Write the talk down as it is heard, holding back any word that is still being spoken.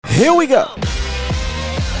Here we go.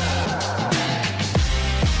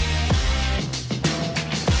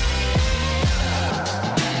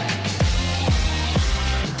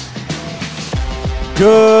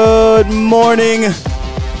 Good morning,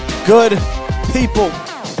 good people.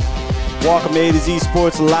 Welcome to A to Z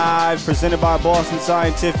Sports Live, presented by Boston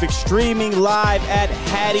Scientific, streaming live at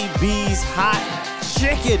Hattie B's Hot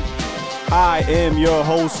Chicken. I am your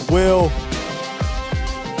host, Will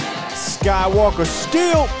Skywalker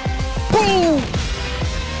Steel. Boom!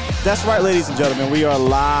 That's right, ladies and gentlemen. We are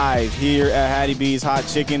live here at Hattie B's Hot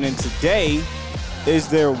Chicken, and today is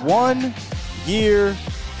their 1 year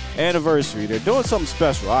anniversary. They're doing something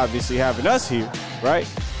special, obviously having us here, right?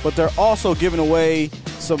 But they're also giving away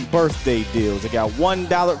some birthday deals. They got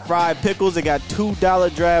 $1 fried pickles, they got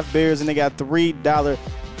 $2 draft beers, and they got $3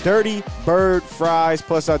 Dirty Bird fries.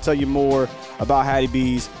 Plus, I'll tell you more about Hattie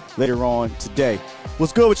B's later on today.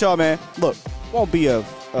 What's good with y'all, man? Look, won't be a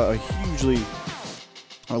hugely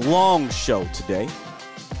long show today,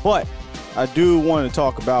 but I do want to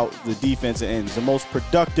talk about the defensive ends, the most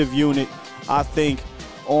productive unit, I think,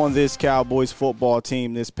 on this Cowboys football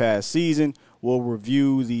team this past season. We'll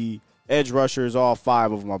review the edge rushers, all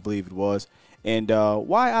 5 of them, I believe it was, and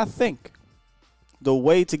why I think the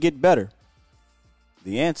way to get better,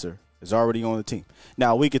 the answer is already on the team.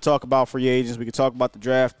 Now, we could talk about free agents, we could talk about the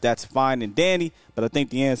draft, that's fine and dandy, but I think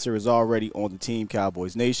the answer is already on the team.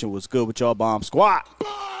 Cowboys Nation, what's good with y'all, Bomb Squad?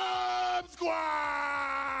 Bomb Squad!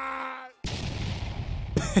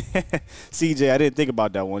 CJ, I didn't think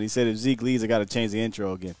about that one. He said if Zeke leaves, I got to change the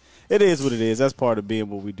intro again. It is what it is. That's part of being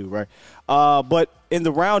what we do, right? But in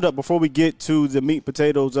the roundup, before we get to the meat and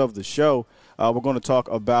potatoes of the show, we're going to talk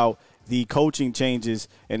about the coaching changes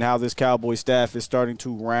and how this Cowboy staff is starting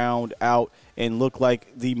to round out and look like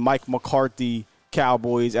the Mike McCarthy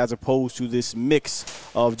Cowboys, as opposed to this mix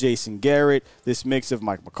of Jason Garrett, this mix of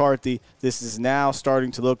Mike McCarthy. This is now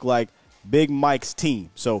starting to look like Big Mike's team.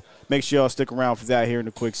 So make sure y'all stick around for that here in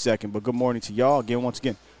a quick second. But good morning to y'all. Once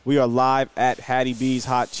again, we are live at Hattie B's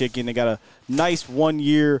Hot Chicken. They got a nice 1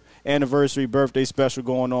 year anniversary birthday special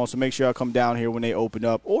going on, so make sure y'all come down here when they open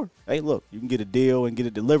up. Or, hey, look, you can get a deal and get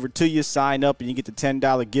it delivered to you, sign up, and you get the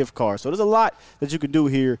 $10 gift card. So there's a lot that you can do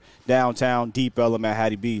here downtown, Deep Ellum at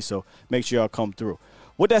Hattie B's, so make sure y'all come through.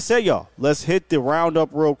 With that said, y'all, let's hit the roundup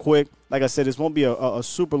real quick. Like I said, this won't be a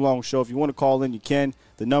super long show. If you want to call in, you can.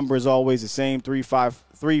 The number is always the same,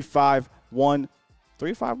 351.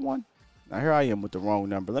 351? Now, here I am with the wrong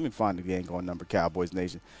number. Let me find the gang on number, Cowboys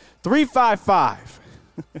Nation.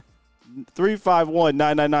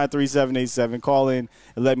 355-351-999-3787. Call in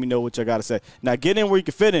and let me know what y'all got to say. Now, get in where you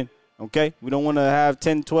can fit in, okay? We don't want to have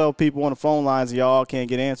 10, 12 people on the phone lines and y'all can't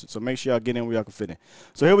get answered, so make sure y'all get in where y'all can fit in.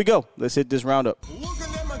 So here we go. Let's hit this roundup.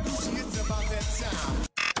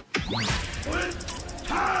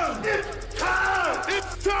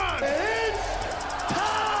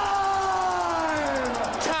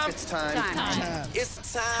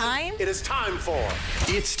 It's time. It is time for.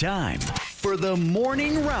 It's time for the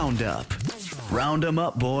morning roundup. Round 'em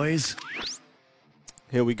up, boys.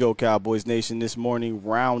 Here we go, Cowboys Nation. This morning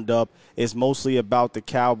roundup is mostly about the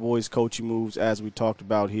Cowboys coaching moves, as we talked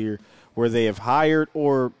about here, where they have hired,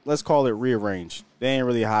 or let's call it rearranged. They ain't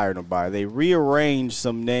really hired nobody. They rearranged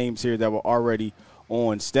some names here that were already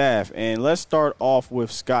on staff. And let's start off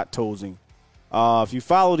with Scott Tolzien. If you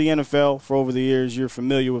follow the NFL for over the years, you're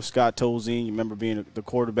familiar with Scott Tolzien. You remember being the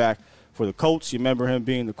quarterback for the Colts. You remember him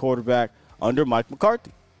being the quarterback under Mike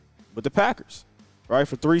McCarthy with the Packers, right,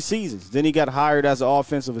 for 3 seasons. Then he got hired as an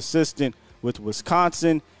offensive assistant with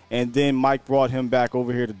Wisconsin, and then Mike brought him back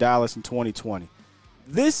over here to Dallas in 2020.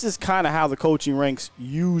 This is kind of how the coaching ranks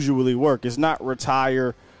usually work. It's not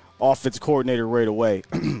retire offensive coordinator right away,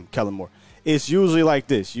 Kellen Moore. It's usually like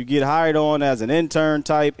this. You get hired on as an intern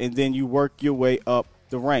type, and then you work your way up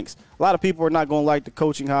the ranks. A lot of people are not going to like the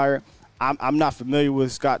coaching hire. I'm not familiar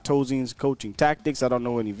with Scott Tolzien's coaching tactics. I don't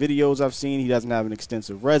know any videos I've seen. He doesn't have an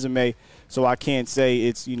extensive resume, so I can't say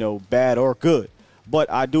it's, bad or good.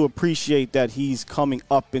 But I do appreciate that he's coming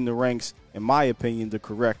up in the ranks, in my opinion, the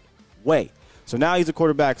correct way. So now he's a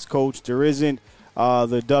quarterback's coach. There isn't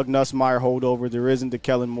the Doug Nussmeier holdover. There isn't the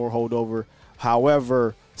Kellen Moore holdover.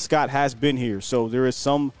 However, Scott has been here, so there is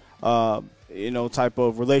some, type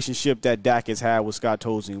of relationship that Dak has had with Scott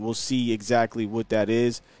Tolzien. We'll see exactly what that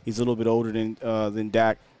is. He's a little bit older than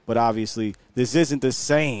Dak, but obviously this isn't the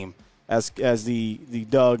same as the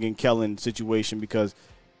Doug and Kellen situation, because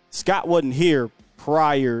Scott wasn't here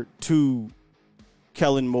prior to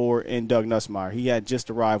Kellen Moore and Doug Nussmeier. He had just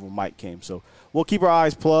arrived when Mike came. So we'll keep our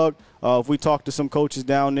eyes plugged. If we talk to some coaches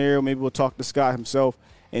down there, maybe we'll talk to Scott himself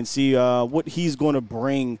and see what he's going to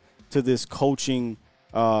bring to this coaching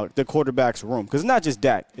the quarterback's room. Because it's not just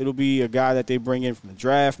Dak. It'll be a guy that they bring in from the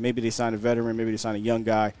draft. Maybe they sign a veteran. Maybe they sign a young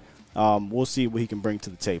guy. We'll see what he can bring to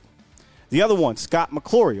the table. The other one, Scott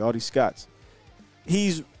McClory, all these Scotts.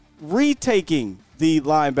 He's retaking the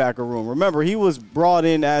linebacker room. Remember, he was brought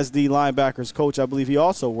in as the linebackers coach. I believe he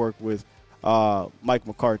also worked with Mike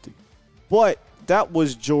McCarthy. But that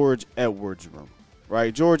was George Edwards' room,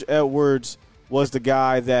 right? George Edwards was the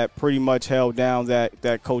guy that pretty much held down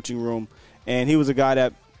that coaching room. And he was a guy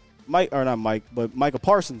that Micah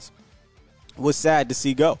Parsons was sad to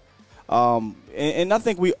see go. And I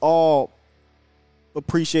think we all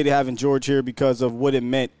appreciated having George here because of what it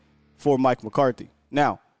meant for Mike McCarthy.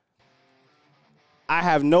 Now, I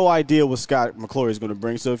have no idea what Scott McClory is going to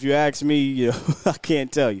bring. So if you ask me, I can't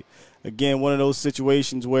tell you. Again, one of those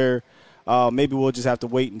situations where maybe we'll just have to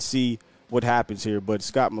wait and see what happens here. But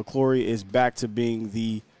Scott McClory is back to being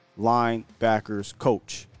the linebackers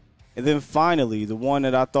coach. And then finally, the one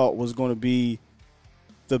that I thought was going to be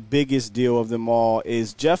the biggest deal of them all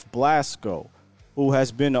is Jeff Blasco, who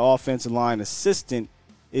has been the offensive line assistant,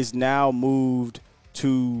 is now moved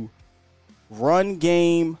to run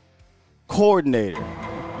game coordinator.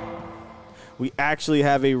 We actually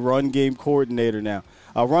have a run game coordinator now.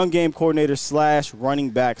 A run game coordinator / running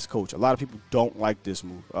backs coach. A lot of people don't like this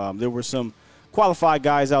move. There were some qualified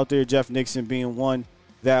guys out there, Jeff Nixon being one,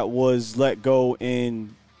 that was let go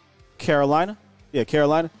in Carolina. Yeah,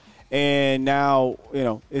 Carolina. And now,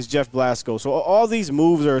 it's Jeff Blasco. So all these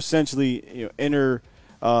moves are essentially inner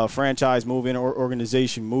franchise move, inner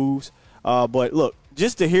organization moves. But look,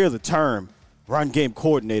 just to hear the term run game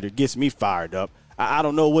coordinator gets me fired up. I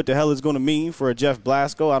don't know what the hell it's going to mean for a Jeff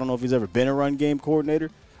Blasco. I don't know if he's ever been a run game coordinator,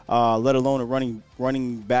 let alone a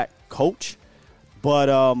running back coach. But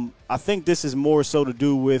I think this is more so to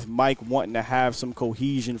do with Mike wanting to have some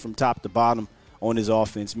cohesion from top to bottom on his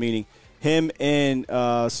offense, meaning him and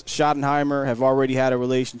Schottenheimer have already had a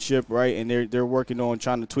relationship, right? And they're working on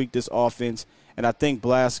trying to tweak this offense. And I think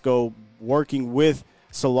Blasco working with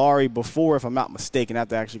Solari before, if I'm not mistaken, I have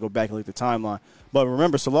to actually go back and look at the timeline. But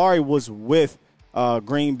remember, Solari was with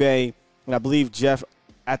Green Bay, and I believe Jeff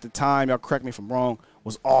at the time, y'all correct me if I'm wrong,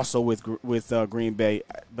 was also with Green Bay.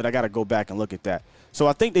 But I got to go back and look at that. So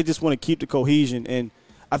I think they just want to keep the cohesion, and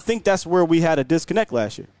I think that's where we had a disconnect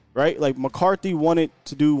last year. Right? Like McCarthy wanted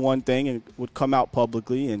to do one thing and would come out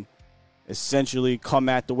publicly and essentially come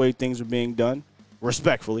at the way things are being done,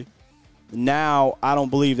 respectfully. Now, I don't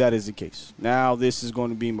believe that is the case. Now, this is going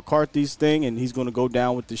to be McCarthy's thing, and he's going to go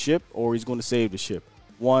down with the ship, or he's going to save the ship,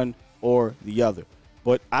 one or the other.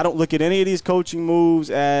 But I don't look at any of these coaching moves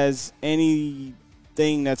as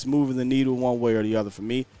anything that's moving the needle one way or the other for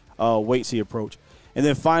me. Wait-see approach. And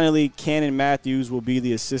then finally, Cannon Matthews will be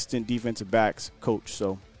the assistant defensive backs coach.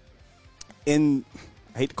 So, I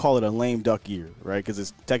hate to call it a lame duck year, right, because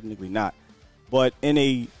it's technically not. But in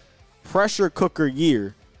a pressure cooker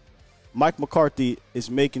year, Mike McCarthy is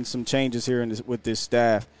making some changes here with this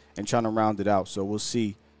staff and trying to round it out. So we'll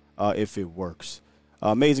see if it works.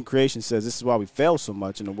 Amazing Creation says, this is why we fail so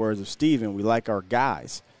much. In the words of Steven, we like our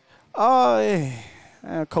guys.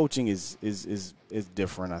 Coaching is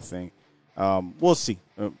different, I think. We'll see.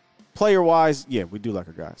 Player-wise, yeah, we do like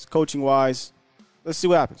our guys. Coaching-wise, let's see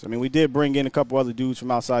what happens. I mean, we did bring in a couple other dudes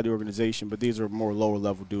from outside the organization, but these are more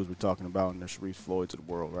lower-level dudes we're talking about, and they're Sharif Floyds of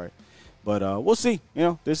the world, right? But we'll see.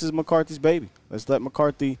 This is McCarthy's baby. Let's let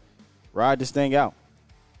McCarthy ride this thing out.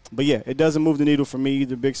 But, yeah, it doesn't move the needle for me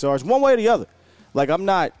either, Big Sarge, one way or the other. Like, I'm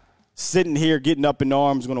not sitting here getting up in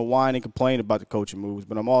arms, going to whine and complain about the coaching moves,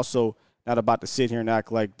 but I'm also not about to sit here and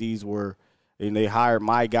act like these were – and they hired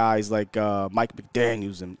my guys like Mike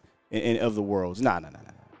McDaniels and of the world. No.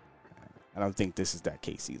 I don't think this is that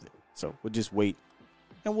case either. So we'll just wait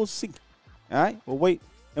and we'll see. All right? We'll wait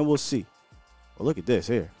and we'll see. Well, look at this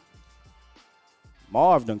here.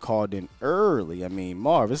 Marv done called in early. I mean,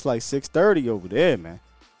 Marv, it's like 6:30 over there, man.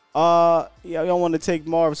 Y'all want to take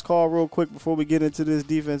Marv's call real quick before we get into this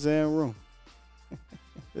defense end room?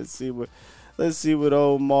 Let's see what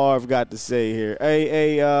old Marv got to say here.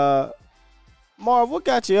 Hey, Marv, what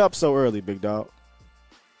got you up so early, big dog?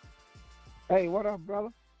 Hey, what up, brother?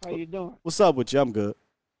 How you doing? What's up with you? I'm good.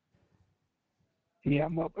 Yeah,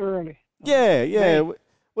 I'm up early. Yeah. Hey.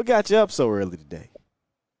 What got you up so early today?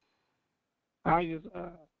 I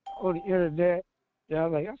was on the internet. Yeah,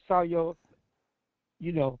 I saw your,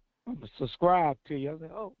 I'm subscribed to you. I was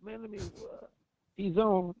like, oh, man, he's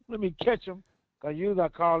on. Let me catch him. Because usually I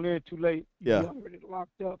call in too late. Yeah. He's already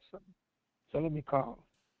locked up. So let me call.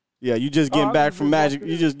 Yeah, you just getting back from Magic.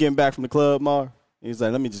 You just getting back from the club, Marv? He's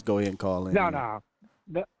like, let me just go ahead and call in. No.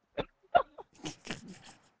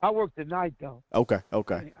 I work tonight, though. Okay.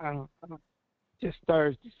 I don't just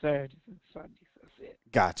Thursday, Saturdays, and Sundays. That's it.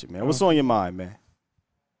 Gotcha, man. What's on your mind, man?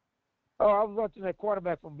 Oh, I was watching that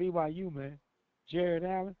quarterback from BYU, man, Jared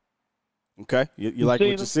Allen. Okay, you like what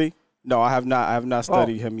you see? No, I have not. I have not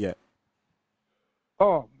studied him yet.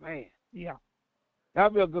 Oh man, yeah,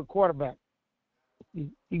 that'd be a good quarterback. He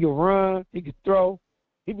can run, he can throw,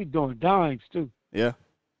 he be doing dimes too. Yeah.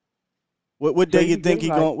 What day you think he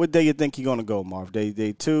going? What day you think he gonna go, Marv? Day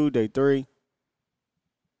 2, day 3?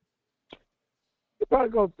 He'll probably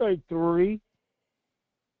go 33.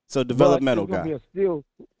 So developmental guy. Be a steal,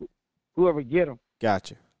 whoever get him.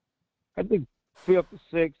 Gotcha. I think 5th or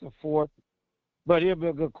 6th or 4th, but he'll be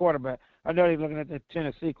a good quarterback. I know they're looking at that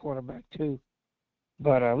Tennessee quarterback too,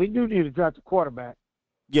 but we do need to draft a quarterback.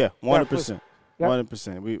 Yeah, 100%.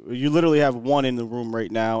 100%. You literally have one in the room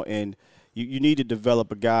right now, and you need to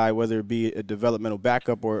develop a guy, whether it be a developmental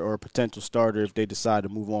backup or a potential starter if they decide to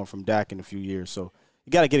move on from Dak in a few years. So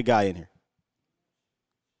you got to get a guy in here.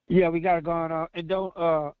 Yeah, we got to go on. And don't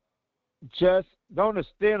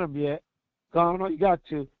extend him yet. Go on. You got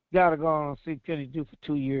to go on and see can he do for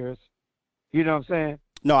 2 years. You know what I'm saying?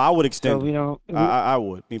 No, I would extend him. You know, I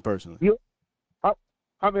would, me personally. How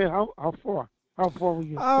far? How far will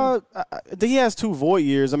you? He has 2 void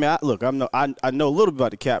years. I mean, I know a little bit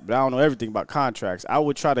about the cap, but I don't know everything about contracts. I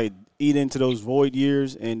would try to eat into those void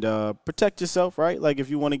years and protect yourself, right? Like if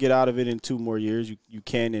you want to get out of it in 2 more years, you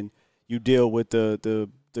can, and you deal with the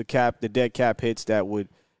dead cap hits that would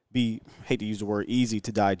be, hate to use the word easy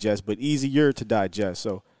to digest, but easier to digest.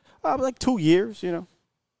 So like 2 years, you know.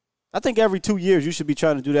 I think every 2 years you should be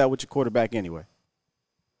trying to do that with your quarterback anyway.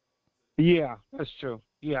 Yeah, that's true.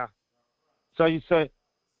 Yeah. So you say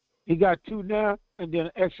he got 2 now and then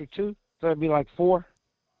an extra 2, so it'd be like 4?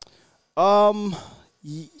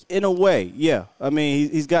 In a way, yeah. I mean,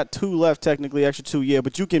 he's got 2 left technically, extra 2, yeah.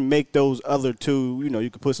 But you can make those other 2. You know, you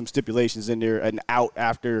can put some stipulations in there and out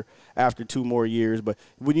after 2 more years. But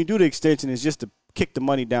when you do the extension, it's just to kick the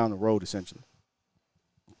money down the road, essentially.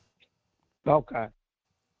 Okay.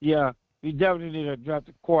 Yeah, you definitely need to draft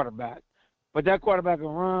a quarterback, but that quarterback can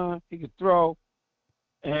run, he can throw,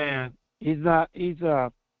 and he's better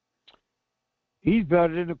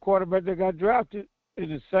than the quarterback that got drafted in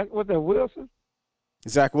the second. What's that, Wilson?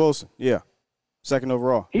 Zach Wilson, yeah, 2nd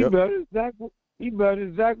overall. He better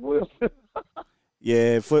than Zach Wilson.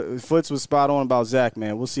 Yeah, Foots was spot on about Zach,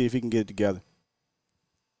 man. We'll see if he can get it together.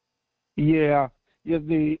 Yeah,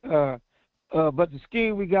 but the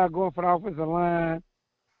scheme we got going for the offensive line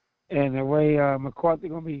and the way McCarthy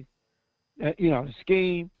going to be, the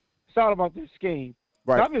scheme, it's all about the scheme.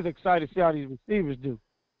 Right. So I'm just excited to see how these receivers do.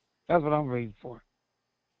 That's what I'm waiting for.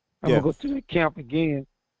 I'm going to go to the camp again,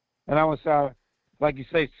 and I want to say, like you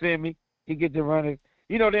say, Simi, he get to run it.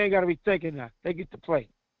 They ain't got to be thinking now. They get to play.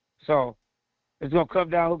 So it's going to come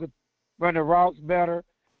down who could run the routes better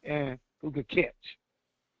and who could catch.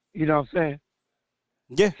 You know what I'm saying?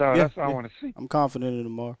 Yeah. So that's what I want to see. I'm confident in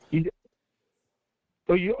tomorrow.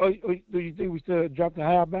 Do you think we should drop the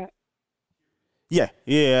halfback? Yeah.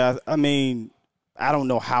 I mean, I don't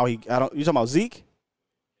know how you talking about Zeke?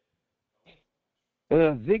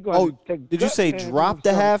 Zeke did you say drop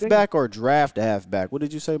the halfback or draft the halfback? What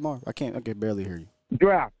did you say, Mark? I can barely hear you.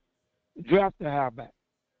 Draft the halfback.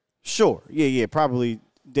 Sure. Yeah. Probably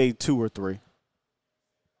day 2 or 3.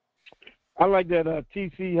 I like that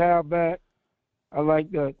TC halfback. I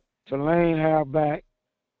like the Tulane halfback.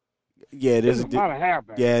 Yeah, there's a lot of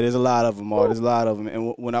halfbacks. Yeah, there's a lot of them, Mark. There's a lot of them.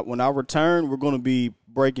 And when I return, we're going to be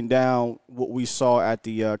breaking down what we saw at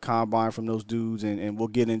the combine from those dudes, and we'll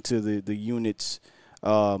get into the units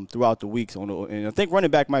throughout the weeks. And I think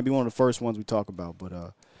running back might be one of the first ones we talk about. But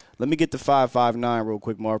let me get to 559 real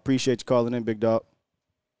quick, Mark. Appreciate you calling in, big dog.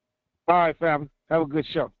 All right, family. Have a good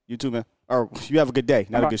show. You too, man. Or you have a good day,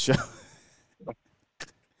 not a good show.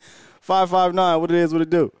 559, what it is, what it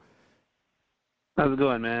do? How's it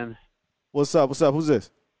going, man? What's up? Who's this?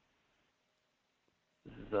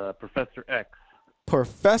 This is Professor X.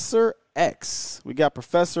 Professor X. We got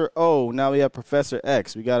Professor O. Now we have Professor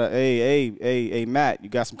X. We got a Matt. You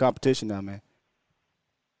got some competition now, man.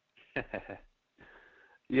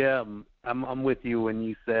 Yeah, I'm with you when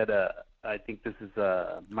you said I think this is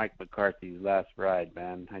Mike McCarthy's last ride,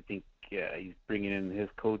 man. I think he's bringing in his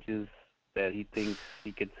coaches that he thinks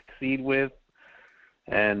he could succeed with,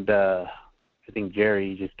 and I think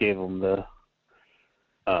Jerry just gave him the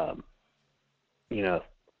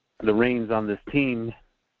reins on this team,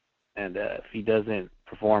 and if he doesn't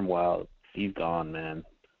perform well, he's gone, man.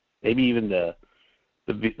 Maybe even the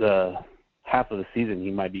half of the season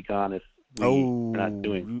he might be gone if we're not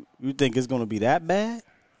doing. You think it's going to be that bad?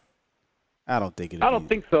 I don't think it. I don't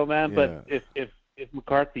think so, man. Yeah. But if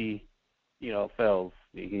McCarthy fails,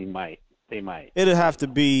 they might. It'd have to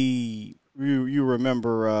be you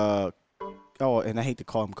remember and I hate to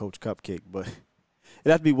call him Coach Cupcake, but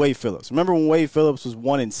it'd have to be Wade Phillips. Remember when Wade Phillips was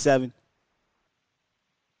 1-7?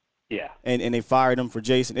 Yeah. And they fired him for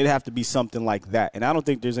Jason? It'd have to be something like that. And I don't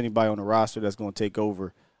think there's anybody on the roster that's going to take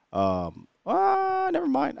over. Never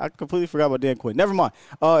mind. I completely forgot about Dan Quinn. Never mind.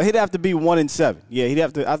 He'd have to be 1-7. Yeah,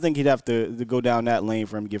 I think he'd have to go down that lane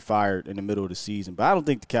for him to get fired in the middle of the season. But I don't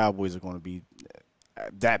think the Cowboys are going to be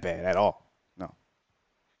that bad at all. No.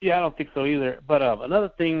 Yeah, I don't think so either. But another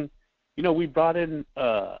thing, we brought in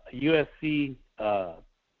a USC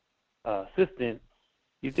assistant.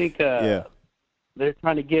 You think they're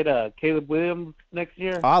trying to get Caleb Williams next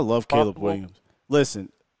year? I love Caleb Williams.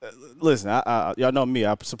 Listen, y'all know me.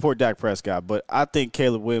 I support Dak Prescott, but I think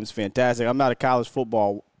Caleb Williams is fantastic. I'm not a college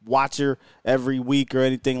football watcher every week or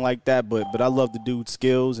anything like that, but I love the dude's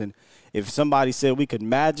skills. And if somebody said we could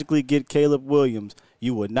magically get Caleb Williams,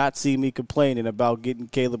 you would not see me complaining about getting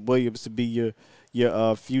Caleb Williams to be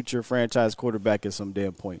your future franchise quarterback at some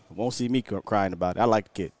damn point. You won't see me crying about it. I like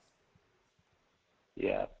the kid.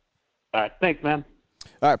 Yeah. All right. Thanks, man.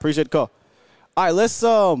 All right. Appreciate the call. All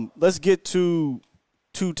right. Let's get to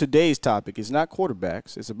today's topic. It's not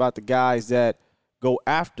quarterbacks. It's about the guys that go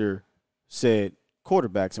after said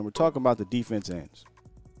quarterbacks, and we're talking about the defense ends.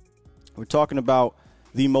 We're talking about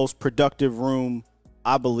the most productive room,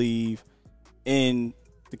 I believe, in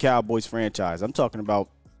the Cowboys franchise. I'm talking about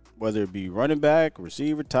whether it be running back,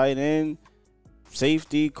 receiver, tight end,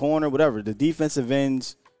 safety, corner, whatever. The defensive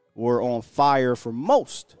ends were on fire for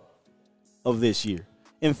most of this year.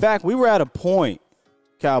 In fact, we were at a point,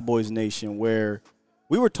 Cowboys Nation, where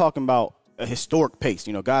we were talking about a historic pace.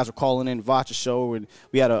 Guys were calling in Vacha show, and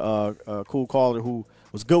we had a cool caller who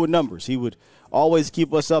was good with numbers. He would always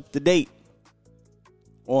keep us up to date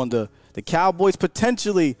on the Cowboys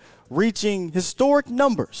potentially reaching historic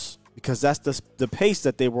numbers, because that's the pace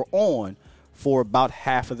that they were on for about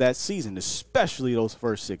half of that season, especially those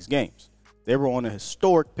first 6 games. They were on a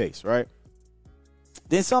historic pace, right?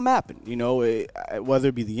 Then something happened, whether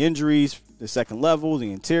it be the injuries, the second level,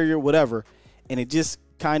 the interior, whatever, and it just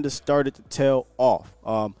kind of started to tail off.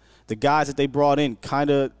 The guys that they brought in kind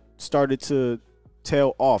of started to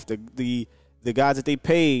tail off. The guys that they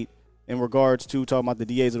paid in regards to talking about the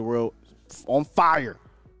DAs of the world on fire,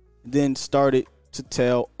 then started to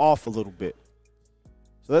tail off a little bit.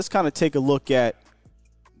 So let's kind of take a look at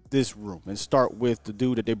this room and start with the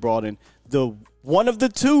dude that they brought in, the one of the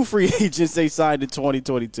 2 free agents they signed in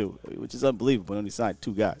 2022, which is unbelievable. They only signed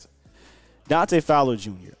 2 guys. Dante Fowler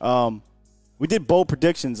Jr. We did bold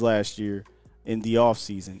predictions last year in the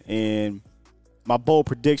offseason, and my bold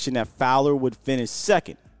prediction that Fowler would finish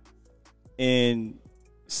second in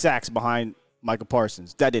sacks behind Micah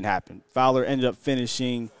Parsons. That didn't happen. Fowler ended up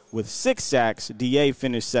finishing with 6 sacks. DA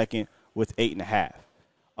finished second with 8.5.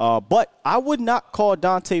 But I would not call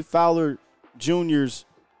Dante Fowler Jr.'s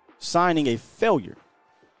signing a failure.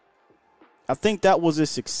 I think that was a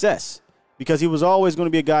success, because he was always going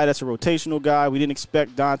to be a guy that's a rotational guy. We didn't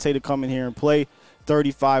expect Dante to come in here and play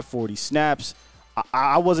 35, 40 snaps.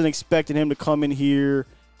 I wasn't expecting him to come in here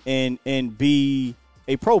and be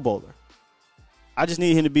a Pro Bowler. I just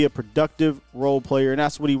needed him to be a productive role player, and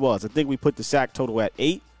that's what he was. I think we put the sack total at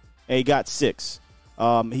 8, and he got 6.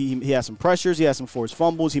 He had some pressures. He had some forced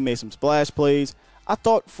fumbles. He made some splash plays. I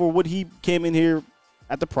thought for what he came in here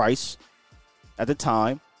at the price, at the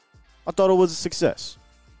time, I thought it was a success.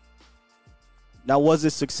 Now, was it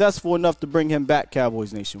successful enough to bring him back,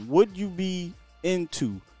 Cowboys Nation? Would you be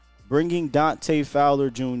into bringing Dante Fowler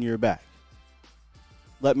Jr. back?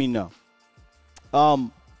 Let me know.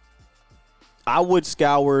 I would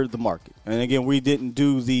scour the market. And again, we're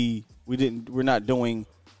not doing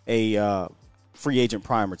a free agent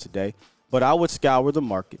primer today, but I would scour the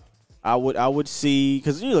market. I would see,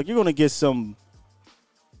 because you're going to get some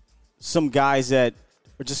guys that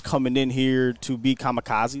are just coming in here to be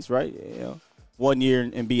kamikazes, right? 1 year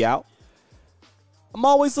and be out. I'm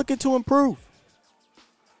always looking to improve.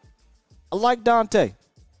 I like Dante.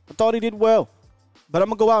 I thought he did well. But I'm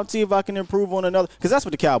going to go out and see if I can improve on another. Because that's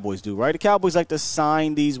what the Cowboys do, right? The Cowboys like to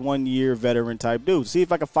sign these 1-year veteran-type dudes. See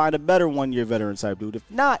if I can find a better 1-year veteran-type dude. If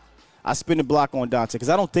not, I spin the block on Dante, because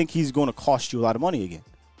I don't think he's going to cost you a lot of money again.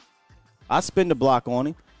 I spin the block on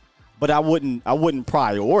him, but I wouldn't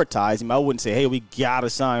prioritize him. I wouldn't say, hey, we got to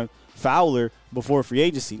sign Fowler before free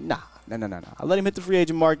agency. Nah. I let him hit the free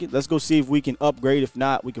agent market. Let's go see if we can upgrade. If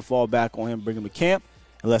not, we can fall back on him, bring him to camp,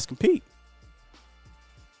 and let's compete.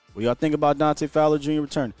 What y'all think about Dante Fowler Jr.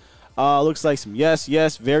 return? Looks like some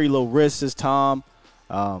yes. Very low risk, says Tom.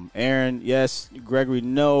 Aaron, yes. Gregory,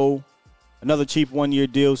 no. Another cheap 1-year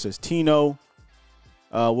deal, says Tino.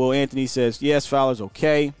 Will Anthony says, yes, Fowler's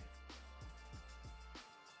okay.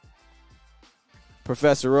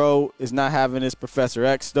 Professor O is not having this Professor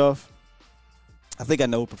X stuff. I think I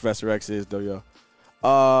know who Professor X is, though, yo.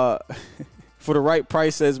 For the right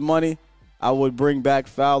price, says Money, I would bring back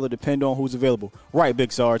Fowler, depend on who's available. Right,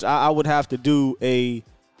 Big Sarge. I would have to do a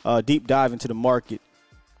deep dive into the market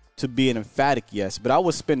to be an emphatic yes, but I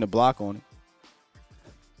would spend the block on it.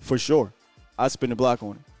 For sure. I'd spend the block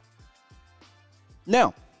on it.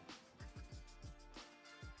 Now,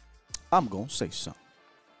 I'm going to say something.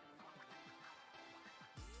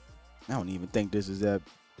 I don't even think this is that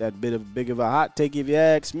big of a hot take if you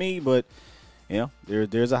ask me, but, you know,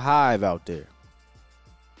 there's a hive out there.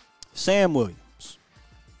 Sam Williams.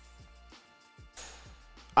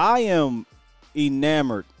 I am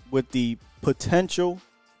enamored with the potential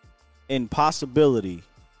and possibility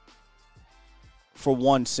for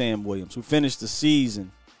one Sam Williams, who finished the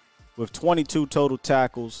season with 22 total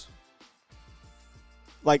tackles.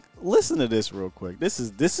 Like, listen to this real quick. This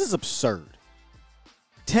is absurd.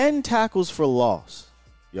 10 tackles for loss,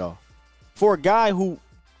 y'all, for a guy who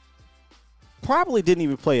probably didn't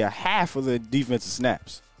even play a half of the defensive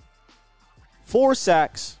snaps. 4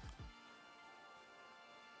 sacks,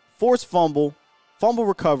 forced fumble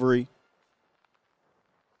recovery.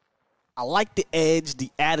 I like the edge,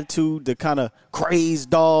 the attitude, the kind of crazed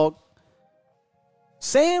dog.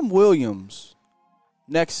 Sam Williams,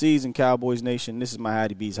 next season, Cowboys Nation, this is my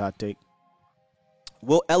Hattie B's hot take,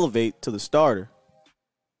 will elevate to the starter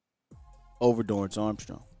over Dorrance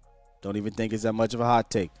Armstrong. Don't even think it's that much of a hot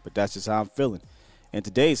take, but that's just how I'm feeling. And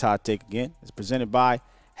today's hot take, again, is presented by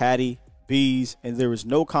Hattie B's, and there is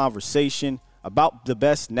no conversation about the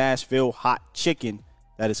best Nashville hot chicken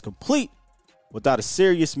that is complete without a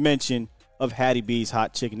serious mention of Hattie B's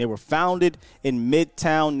Hot Chicken. They were founded in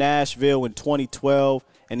Midtown Nashville in 2012,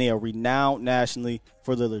 and they are renowned nationally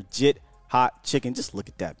for the legit hot chicken. Just look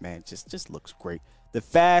at that, man. Just looks great. The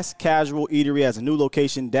fast casual eatery has a new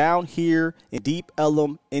location down here in Deep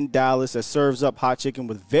Ellum in Dallas that serves up hot chicken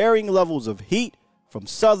with varying levels of heat, from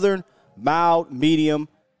southern, mild, medium,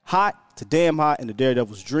 hot to damn hot, and the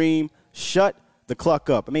Daredevil's dream. Shut the cluck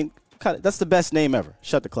up. I mean, that's the best name ever.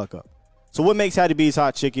 Shut the cluck up. So what makes Hattie B's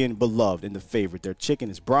Hot Chicken beloved and the favorite? Their chicken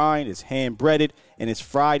is brined, it's hand-breaded, and it's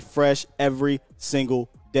fried fresh every single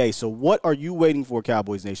day. So what are you waiting for,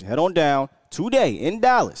 Cowboys Nation? Head on down today in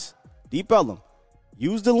Dallas, Deep Ellum.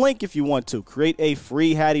 Use the link if you want to. Create a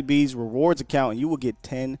free Hattie B's rewards account, and you will get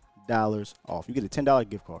 $10 off. You get a $10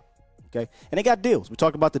 gift card, okay? And they got deals. We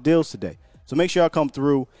talked about the deals today. So make sure y'all come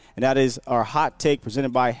through, and that is our hot take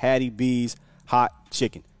presented by Hattie B's Hot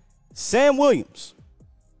Chicken. Sam Williams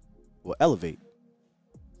will elevate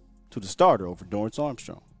to the starter over Dorrance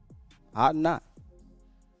Armstrong. Hot or not?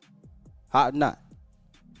 Hot or not?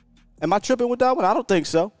 Am I tripping with that one? I don't think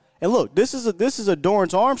so. And look, this is a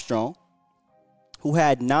Dorrance Armstrong who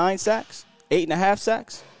had 9 sacks, 8.5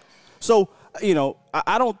 sacks. So, you know,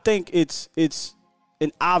 I don't think it's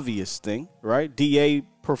an obvious thing, right? DA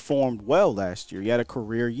performed well last year. He had a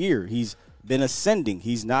career year. He's been ascending.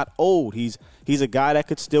 He's not old. He's a guy that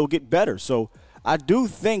could still get better. So I do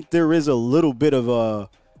think there is a little bit of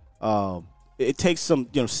it takes some,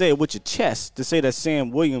 you know, say it with your chest to say that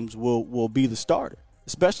Sam Williams will be the starter,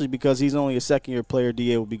 especially because he's only a second-year player.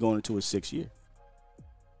 DA will be going into his 6th year.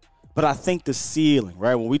 But I think the ceiling,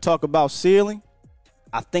 right? When we talk about ceiling,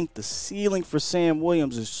 I think the ceiling for Sam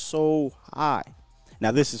Williams is so high.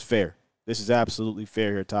 Now, this is fair. This is absolutely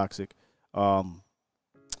fair here, Toxic.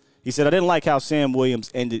 He said, I didn't like how Sam Williams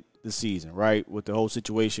ended the season, right, with the whole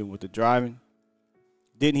situation with the driving.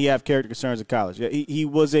 Didn't he have character concerns in college? Yeah, he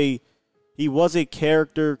was a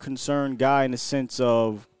character concern guy in the sense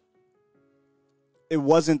of it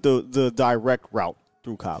wasn't the direct route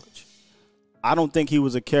through college. I don't think he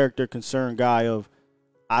was a character concern guy of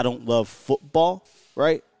I don't love football,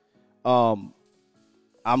 right? I'm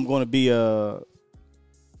going to be a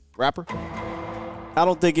rapper. I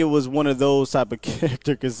don't think it was one of those type of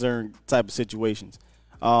character concern type of situations.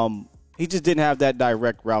 He just didn't have that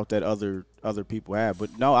direct route that other people have.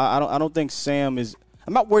 But no, I don't think Sam is.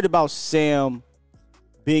 I'm not worried about Sam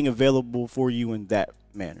being available for you in that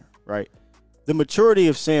manner, right? The maturity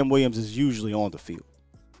of Sam Williams is usually on the field.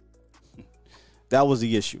 That was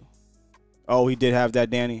the issue. Oh, he did have that,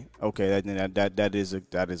 Danny. Okay, that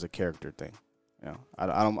is a character thing. You know,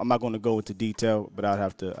 I'm not going to go into detail, but I'd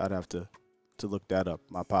have to look that up.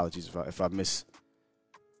 My apologies if I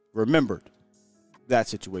misremembered that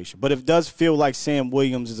situation. But it does feel like Sam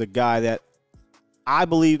Williams is a guy that I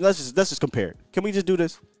believe. Let's just compare it. Can we just do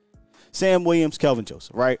this? Sam Williams, Kelvin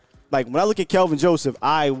Joseph, right? Like when I look at Kelvin Joseph,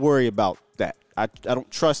 I worry about I don't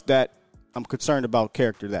trust that. I'm concerned about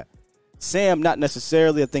character that. Sam, not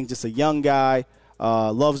necessarily. I think just a young guy,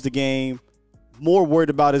 loves the game, more worried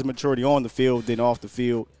about his maturity on the field than off the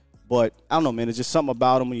field. But I don't know, man. It's just something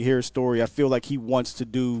about him when you hear his story. I feel like he wants to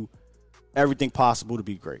do everything possible to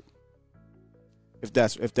be great. If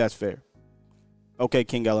that's fair. Okay,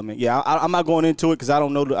 King Element. Yeah, I'm not going into it because I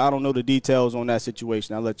don't know the details on that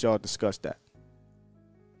situation. I'll let y'all discuss that.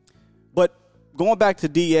 But going back to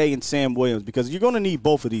DA and Sam Williams, because you're going to need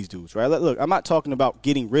both of these dudes, right? Look, I'm not talking about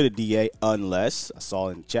getting rid of DA unless, I saw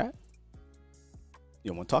in the chat, you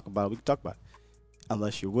don't want to talk about it, we can talk about it,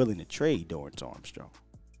 unless you're willing to trade Dorrance Armstrong.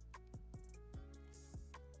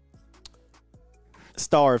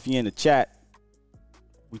 Star, if you're in the chat,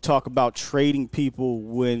 we talk about trading people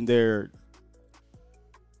when they're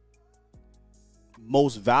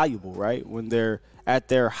most valuable, right? When they're at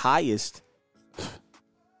their highest.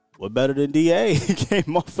 What better than DA? He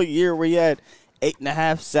came off a year where he had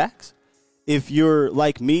 8.5 sacks. If you're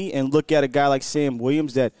like me and look at a guy like Sam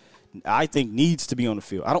Williams that I think needs to be on the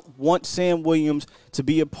field. I don't want Sam Williams to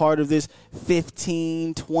be a part of this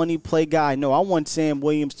 15, 20 play guy. No, I want Sam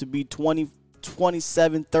Williams to be 20,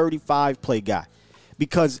 27, 35 play guy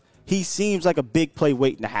because he seems like a big play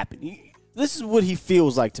waiting to happen. This is what he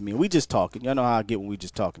feels like to me. We just talking. Y'all know how I get when we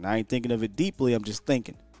just talking. I ain't thinking of it deeply. I'm just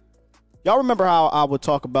thinking. Y'all remember how I would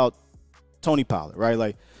talk about Tony Pollard, right?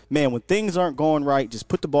 Like, man, when things aren't going right, just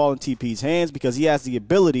put the ball in TP's hands because he has the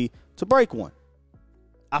ability to break one.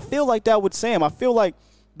 I feel like that with Sam. I feel like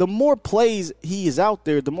the more plays he is out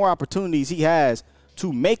there, the more opportunities he has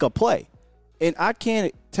to make a play. And I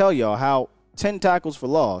can't tell y'all how 10 tackles for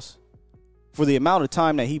loss for the amount of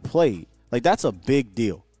time that he played, like that's a big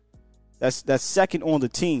deal. That's second on the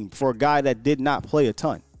team for a guy that did not play a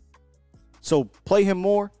ton. So play him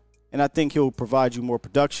more, and I think he'll provide you more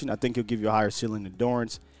production. I think he'll give you a higher ceiling than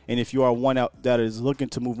Dorrance. And if you are one out that is looking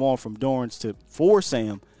to move on from Dorrance for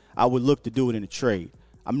Sam, I would look to do it in a trade.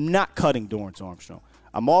 I'm not cutting Dorrance Armstrong.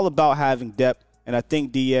 I'm all about having depth, and I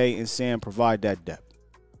think DA and Sam provide that depth.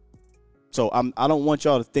 So I don't want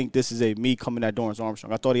y'all to think this is me coming at Dorrance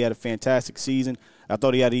Armstrong. I thought he had a fantastic season. I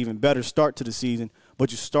thought he had an even better start to the season,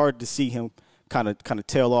 but you started to see him kind of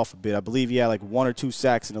tail off a bit. I believe he had like 1 or 2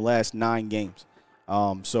 sacks in the last 9 games.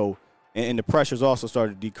 And the pressures also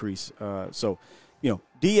started to decrease.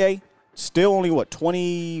 DA still only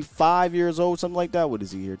 25 years old, something like that. What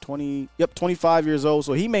is he here? 25 years old.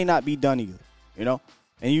 So he may not be done either,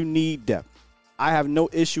 and you need depth. I have no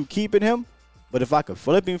issue keeping him, but if I could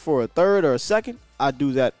flip him for a third or a second, I'd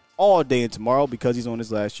do that all day and tomorrow because he's on his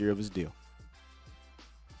last year of his deal.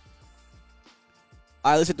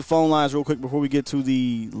 All right, let's hit the phone lines real quick before we get to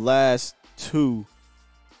the last 2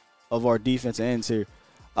 of our defense ends here.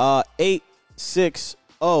 860.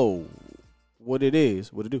 What it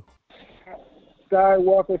do?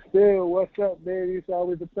 Skywalker Still, what's up, baby? It's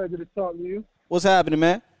always a pleasure to talk to you. What's happening,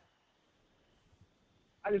 man?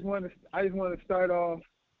 I just want to start off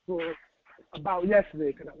about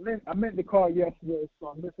yesterday because I meant to call yesterday, so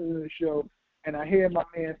I'm listening to the show and I hear my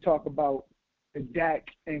man talk about the Dak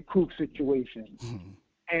and Cook situation,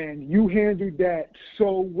 and you handled that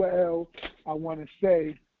so well. I want to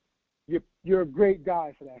say you're a great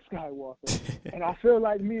guy for that, Skywalker, and I feel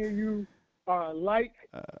like me and you are alike,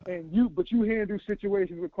 but you handle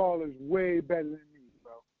situations with callers way better than me,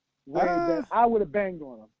 bro. Way better. I would have banged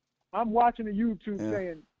on him. I'm watching the YouTube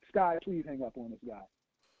saying, Sky, please hang up on this guy.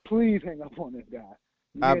 Please hang up on this guy.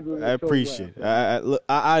 I appreciate it.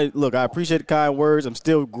 I appreciate the kind words. I'm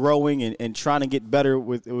still growing and trying to get better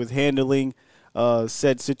with handling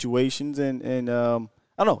said situations. And I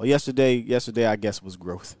don't know. Yesterday I guess was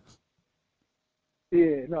growth.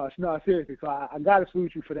 Yeah, no, seriously. So I got to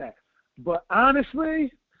salute you for that. But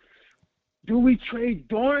honestly, do we trade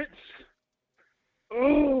Dorrance?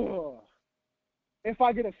 Oh, if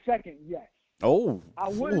I get a second, yes. Oh, I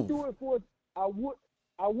wouldn't do it for. I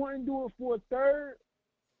wouldn't do it for a third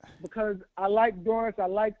because I like Dorrance. I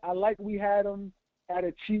like we had him at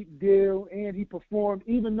a cheap deal and he performed.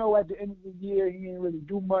 Even though at the end of the year he didn't really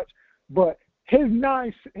do much, but his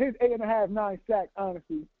 8.5, 9 sacks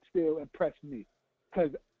honestly still impressed me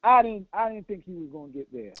because I didn't think he was going to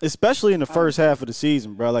get there. Especially in the first half of the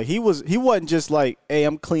season, bro. Like he wasn't just like, hey,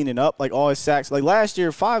 I'm cleaning up like all his sacks. Like last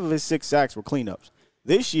year, 5 of his 6 sacks were cleanups.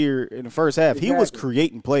 This year in the first half, He was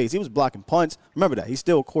creating plays. He was blocking punts. Remember that. He's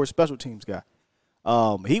still a core special teams guy.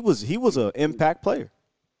 He was an impact player.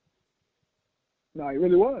 No, he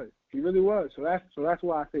really was. He really was. So that's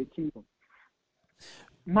why I say keep him.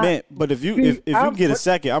 Man, but if you get a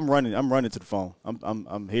second, I'm running to the phone.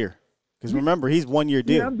 I'm here. Because remember, he's 1 year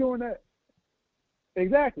deal. Yeah, I'm doing that.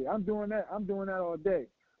 Exactly. I'm doing that all day.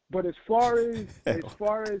 But as far as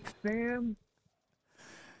Sam,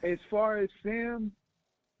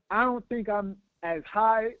 I don't think I'm as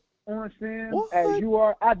high on Sam as you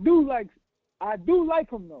are. I do like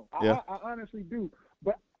him though. Yeah. I honestly do.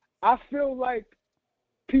 But I feel like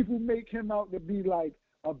people make him out to be like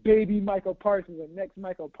a baby Michael Parsons, a next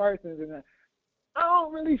Michael Parsons, and I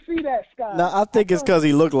don't really see that, Scott. No, I think it's because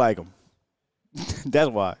he looked like him. That's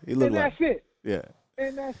why he looked like. And that's it. Yeah.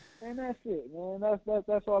 And that's it, man.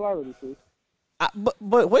 That's all I really see.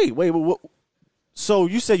 But wait. So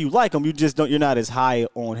you say you like him, you're not as high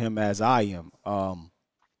on him as I am.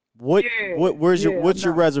 What's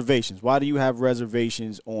your reservations? Why do you have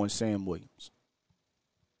reservations on Sam Williams?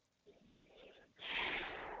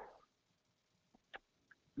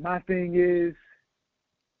 My thing is,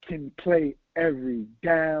 can play every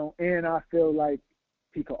down, and I feel like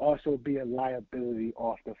he could also be a liability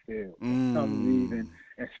off the field for some reason,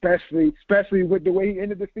 especially with the way he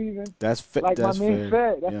ended the season. That's like that's my man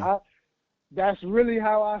fair. said. That's really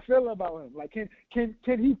how I feel about him. Like, can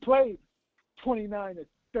he play 29 to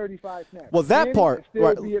 35 snaps? Well, that part, still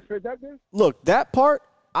right? Be as productive? Look, that part,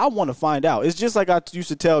 I want to find out. It's just like I used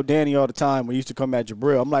to tell Danny all the time when he used to come at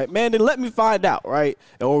Jabril. I'm like, man, then let me find out, right?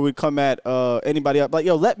 Or we come at anybody else. Like,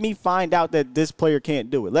 yo, let me find out that this player can't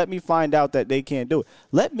do it. Let me find out that they can't do it.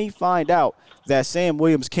 Let me find out that Sam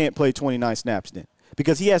Williams can't play 29 snaps then.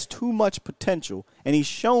 Because he has too much potential, and he's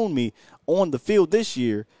shown me on the field this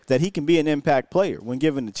year that he can be an impact player when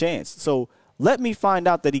given the chance. So let me find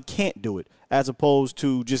out that he can't do it, as opposed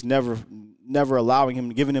to just never allowing him,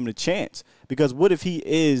 giving him the chance. Because what if he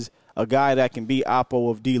is a guy that can be oppo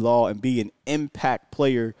of D-Law and be an impact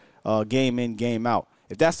player game in, game out?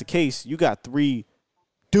 If that's the case, you got three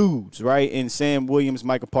dudes, right, in Sam Williams,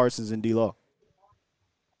 Michael Parsons, and D-Law.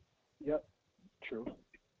 Yep, true.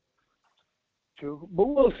 But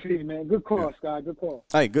we'll see, man. Good call, Scott. Good call.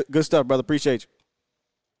 Hey, good stuff, brother. Appreciate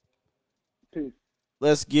you. Peace.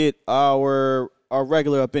 Let's get our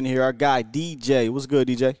regular up in here, our guy DJ. What's good,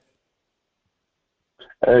 DJ?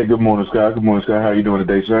 Hey, good morning, Scott. Good morning, Scott. How you doing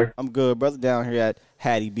today, sir? I'm good, brother. Down here at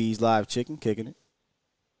Hattie B's Live Chicken, kicking it.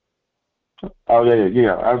 Oh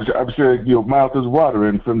yeah. I'm sure your mouth is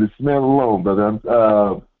watering from the smell alone,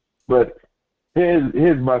 brother. But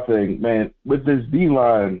here's my thing, man. With this D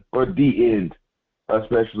line or D end,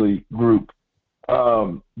 especially group,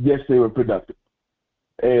 yes, they were productive.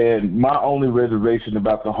 And my only reservation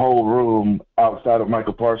about the whole room outside of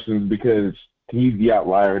Michael Parsons, because he's the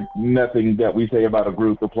outlier. Nothing that we say about a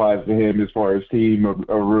group applies to him as far as team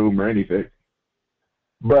or room or anything.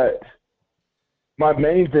 But my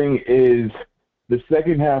main thing is the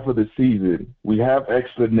second half of the season, we have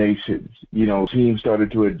explanations. You know, teams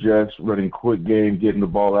started to adjust, running quick game, getting the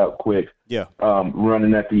ball out quick,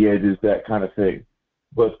 running at the edges, that kind of thing.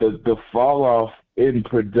 But the fall off in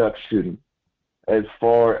production, as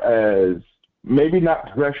far as maybe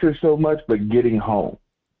not pressure so much, but getting home.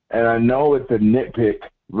 And I know it's a nitpick,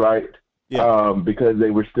 right? Yeah. Because they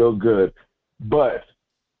were still good. But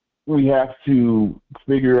we have to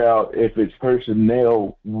figure out if it's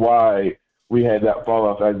personnel why we had that fall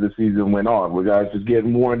off as the season went on. Were guys just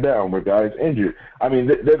getting worn down? Were guys injured? I mean,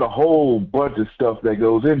 there's a whole bunch of stuff that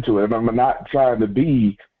goes into it. And I'm not trying to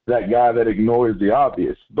be that guy that ignores the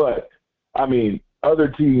obvious. But, I mean, other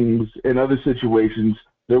teams in other situations,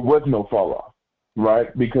 there was no fall off.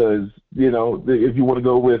 Right, because, you know, if you want to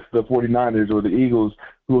go with the 49ers or the Eagles,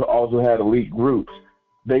 who also had elite groups,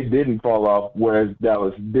 they didn't fall off, whereas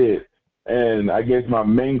Dallas did. And I guess my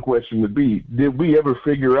main question would be, did we ever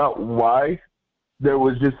figure out why there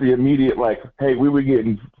was just the immediate, like, hey, we were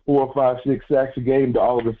getting 4, 5, 6 sacks a game, to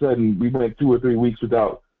all of a sudden we went 2 or 3 weeks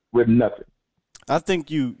with nothing? I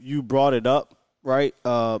think you brought it up, right?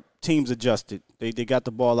 Teams adjusted. They got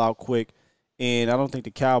the ball out quick. And I don't think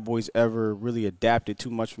the Cowboys ever really adapted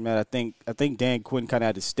too much from that. I think Dan Quinn kind of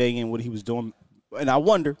had to stay in what he was doing. And I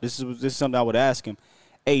wonder, this is something I would ask him,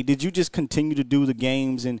 hey, did you just continue to do the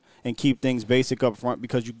games and keep things basic up front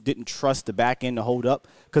because you didn't trust the back end to hold up?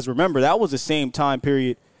 Because remember, that was the same time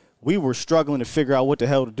period we were struggling to figure out what the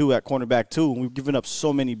hell to do at cornerback too, and we've given up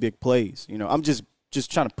so many big plays. You know, I'm just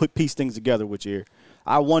trying to piece things together with you here.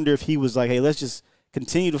 I wonder if he was like, hey, let's just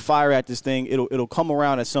continue to fire at this thing. It'll come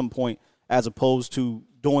around at some point, as opposed to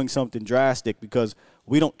doing something drastic because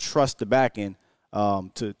we don't trust the back end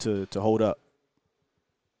to hold up.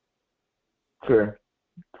 Fair.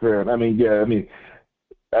 I mean,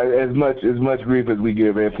 as much grief as we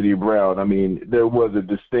give Anthony Brown, I mean, there was a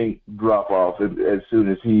distinct drop-off as soon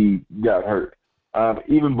as he got hurt.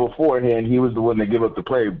 Even beforehand, he was the one that gave up the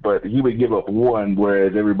play, but he would give up one,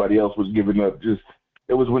 whereas everybody else was giving up just –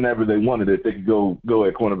 it was whenever they wanted it, they could go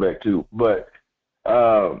at cornerback too. But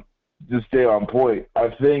just stay on point. I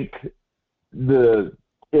think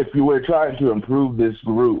if you were trying to improve this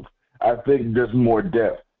group, I think just more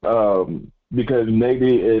depth. Because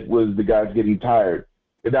maybe it was the guys getting tired.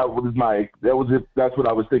 And that's what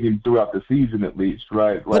I was thinking throughout the season at least,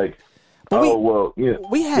 right? Like,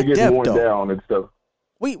 we had getting depth, worn though. down and stuff.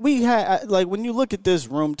 We had, like, when you look at this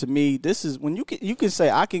room, to me, this is when you can say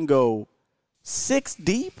I can go 6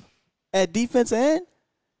 deep at defense end.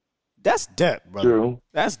 That's depth, brother. True.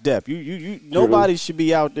 That's depth. You nobody should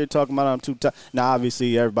be out there talking about I'm too tough. Now,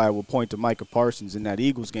 obviously, everybody will point to Micah Parsons in that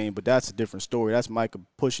Eagles game, but that's a different story. That's Micah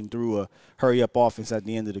pushing through a hurry-up offense at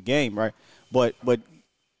the end of the game, right? But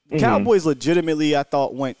Cowboys legitimately, I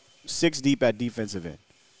thought, went 6 deep at defensive end.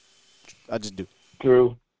 I just do.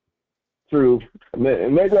 True.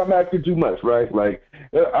 Maybe I'm asking too much, right? Like,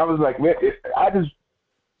 I was like, man, I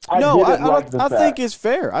think it's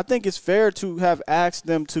fair. I think it's fair to have asked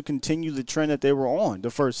them to continue the trend that they were on the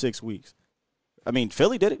first 6 weeks. I mean,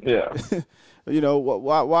 Philly did it. Yeah. You know,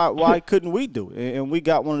 why couldn't we do it? And we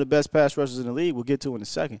got one of the best pass rushers in the league. We'll get to in a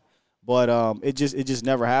second. But it just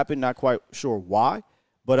never happened. Not quite sure why.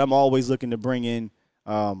 But I'm always looking to bring in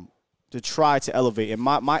to try to elevate. And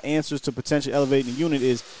my answers to potentially elevating the unit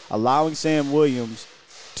is allowing Sam Williams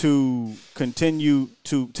to continue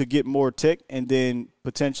to get more tick and then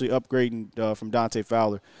potentially upgrading from Dante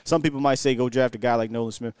Fowler. Some people might say go draft a guy like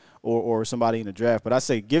Nolan Smith or somebody in the draft. But I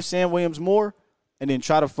say give Sam Williams more and then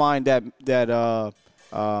try to find that guy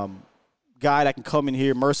that can come in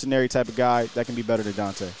here, mercenary type of guy that can be better than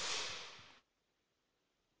Dante.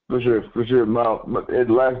 For sure. And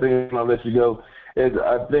the last thing I'll let you go is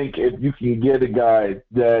I think if you can get a guy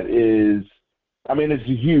that is, I mean, it's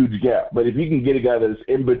a huge gap, but if you can get a guy that's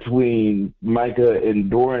in between Micah and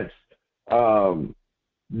Dorrance,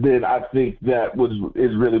 then I think that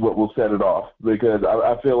is really what will set it off, because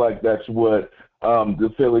I feel like that's what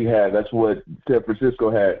the Philly had. That's what San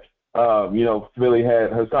Francisco had. Philly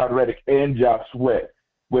had Hassan Reddick and Josh Sweat,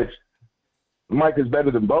 which Mike is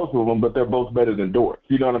better than both of them, but they're both better than Dorrance.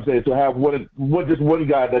 You know what I'm saying? So have just one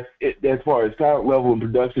guy that's as far as talent level and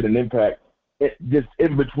production and impact, just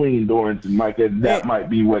in between Dorrance and Mike, and that might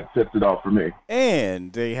be what sets it off for me.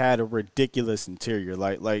 And they had a ridiculous interior,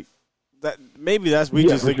 like that. Maybe that's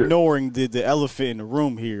just ignoring the elephant in the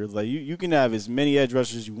room here. Like you can have as many edge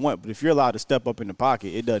rushers as you want, but if you're allowed to step up in the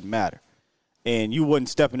pocket, it doesn't matter. And you wasn't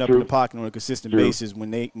stepping up in the pocket on a consistent basis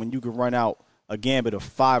when you could run out a gambit of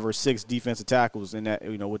 5 or 6 defensive tackles in that,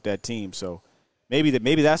 with that team. So maybe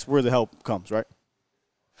that's where the help comes, right?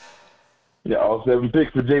 Yeah, all 7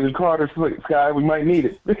 picks for Jalen Carter, Sky. We might need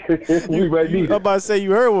it. We might need it. I'm about to say,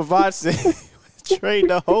 you heard what Vach said. Trade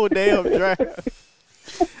the whole damn draft.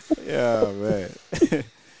 Yeah, man.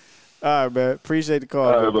 All right, man. Appreciate the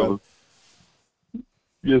call, brother.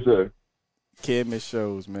 Yes, sir. Can't miss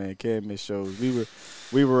shows, man. Can't miss shows.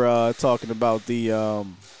 We were talking about the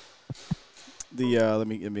let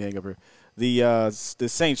me hang up here. The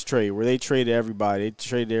Saints trade where they traded everybody. They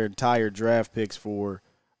traded their entire draft picks for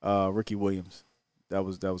Ricky Williams. That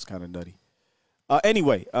was kind of nutty.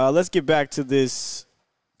 Anyway, let's get back to this.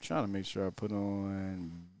 I'm trying to make sure I put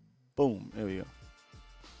on. Boom. There we go.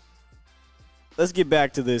 Let's get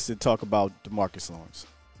back to this and talk about DeMarcus Lawrence.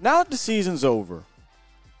 Now that the season's over,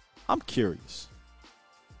 I'm curious.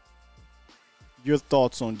 Your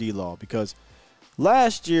thoughts on D-Law, because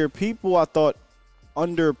last year people, I thought,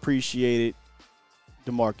 underappreciated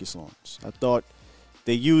DeMarcus Lawrence. I thought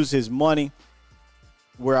they used his money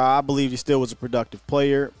where I believe he still was a productive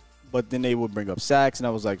player, but then they would bring up sacks, and I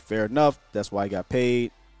was like, fair enough. That's why he got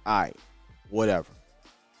paid. All right, whatever.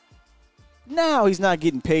 Now he's not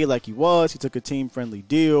getting paid like he was. He took a team-friendly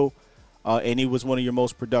deal, and he was one of your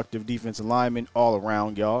most productive defensive linemen all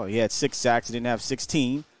around, y'all. He had 6 sacks. He didn't have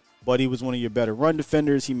 16, but he was one of your better run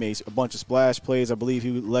defenders. He made a bunch of splash plays. I believe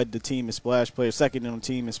he led the team in splash plays, second on the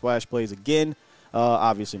team in splash plays again.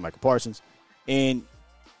 Obviously, Michael Parsons. And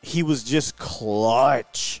he was just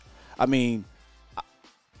clutch. I mean,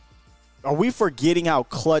 are we forgetting how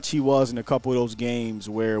clutch he was in a couple of those games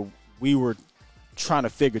where we were trying to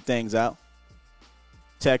figure things out?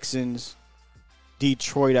 Texans,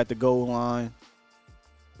 Detroit at the goal line.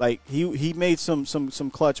 Like, he made some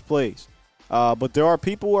clutch plays. But there are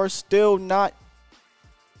people who are still not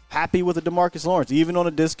happy with the DeMarcus Lawrence, even on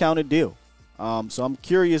a discounted deal. So I'm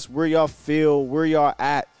curious where y'all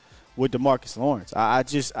at with DeMarcus Lawrence. I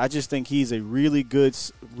just think he's a really good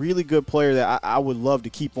player that I would love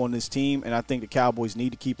to keep on this team, and I think the Cowboys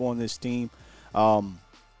need to keep on this team. And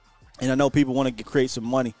I know people want to create some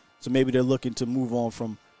money, so maybe they're looking to move on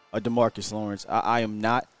from a DeMarcus Lawrence. I am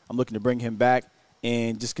not. I'm looking to bring him back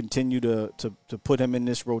and just continue to put him in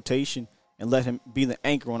this rotation and let him be the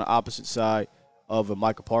anchor on the opposite side of a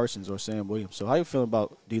Micah Parsons or Sam Williams. So how you feeling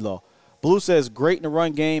about D-Law? Blue says great in the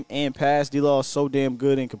run game and pass. D-Law is so damn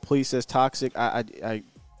good and complete, says Toxic.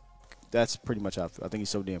 That's pretty much how I feel. I think he's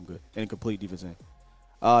so damn good and complete defense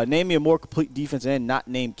end. Name me a more complete defense end not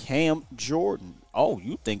named Cam Jordan. Oh,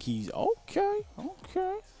 you think he's okay.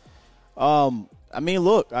 I mean,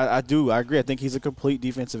 look, I agree. I think he's a complete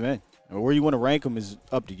defensive end. Where you want to rank him is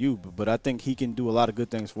up to you, but I think he can do a lot of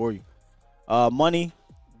good things for you. Money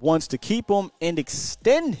wants to keep him and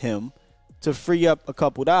extend him to free up a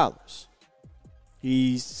couple dollars.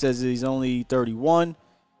 He says he's only 31.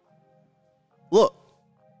 Look,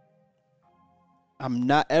 I'm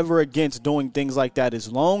not ever against doing things like that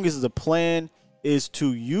as long as the plan is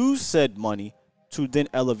to use said money to then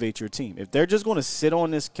elevate your team. If they're just going to sit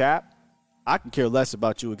on this cap, I can care less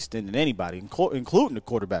about you extending anybody, including the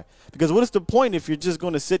quarterback. Because what is the point if you're just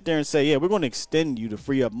going to sit there and say, yeah, we're going to extend you to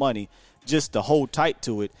free up money just to hold tight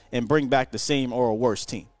to it and bring back the same or a worse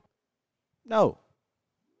team? No.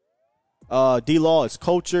 D-Law is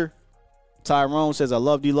culture. Tyrone says, I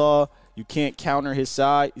love D-Law. You can't counter his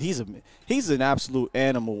side. He's an absolute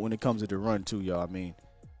animal when it comes to the run, too, y'all. I mean,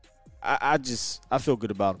 I feel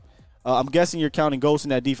good about him. I'm guessing you're counting Ghost in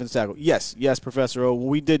that defense tackle. Yes, Professor O. When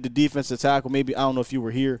we did the defensive tackle, maybe, I don't know if you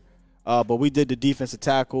were here, but we did the defensive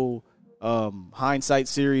tackle hindsight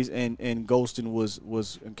series, and Golston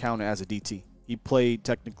was counted as a DT. He played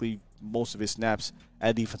technically most of his snaps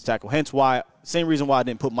at defense tackle. Hence why, same reason why I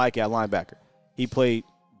didn't put Mike at linebacker. He played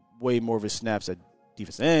way more of his snaps at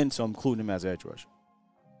defense end, so I'm including him as edge rusher.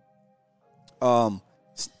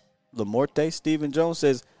 Lamorte, Stephen Jones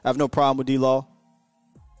says, I have no problem with D-Law.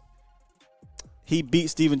 He beat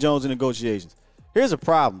Stephen Jones in negotiations. Here's a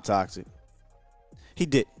problem, Toxic. He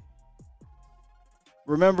did.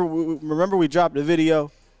 Remember we dropped the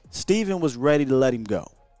video? Stephen was ready to let him go.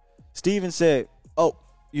 Stephen said, oh,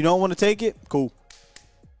 you don't want to take it? Cool.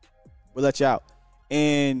 We'll let you out.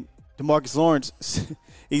 And DeMarcus Lawrence,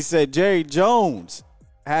 he said Jerry Jones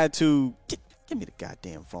had to give me the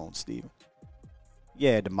goddamn phone, Stephen.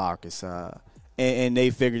 Yeah, DeMarcus. And they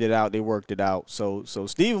figured it out. They worked it out. So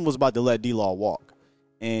Stephen was about to let D-Law walk.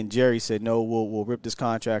 And Jerry said, no, we'll rip this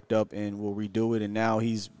contract up and we'll redo it. And now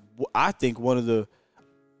he's, I think, one of the,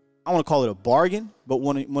 I want to call it a bargain, but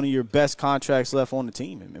one of your best contracts left on the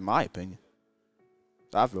team, in my opinion.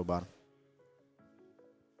 That's how I feel about him.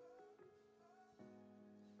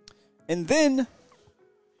 And then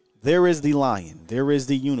there is the lion. There is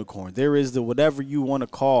the unicorn. There is the whatever you want to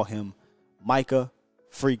call him, Micah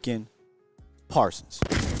freaking Parsons.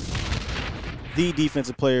 The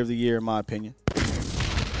defensive player of the year, in my opinion.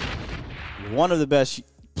 One of the best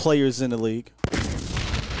players in the league.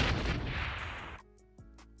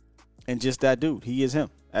 And just that dude. He is him,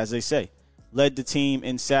 as they say. Led the team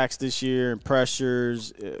in sacks this year, in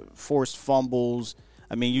pressures, forced fumbles.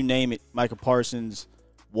 I mean, you name it, Micah Parsons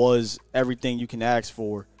was everything you can ask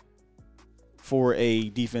for a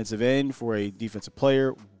defensive end, for a defensive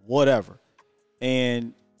player, whatever.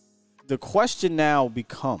 And the question now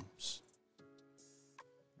becomes,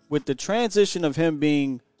 with the transition of him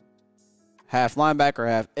being half linebacker,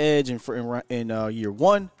 half edge in year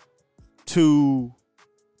one, to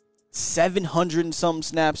 700 and some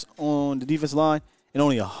snaps on the defensive line and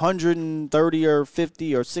only 130 or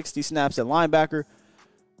 50 or 60 snaps at linebacker,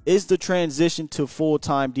 is the transition to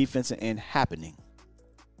full-time defensive end happening?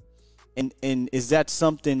 And is that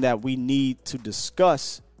something that we need to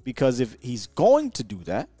discuss? Because if he's going to do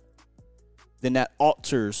that, then that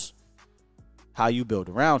alters how you build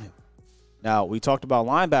around him. Now, we talked about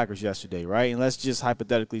linebackers yesterday, right? And let's just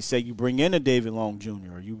hypothetically say you bring in a David Long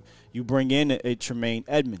Jr. or you bring in a Tremaine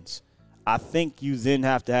Edmonds. I think you then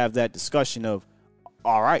have to have that discussion of,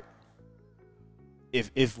 all right,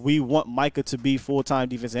 if we want Micah to be full-time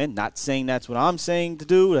defensive end, not saying that's what I'm saying to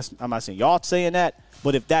do. I'm not saying y'all saying that.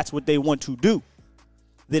 But if that's what they want to do,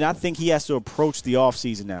 then I think he has to approach the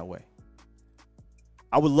offseason that way.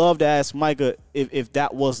 I would love to ask Micah if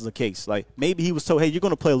that was the case. Like, maybe he was told, hey, you're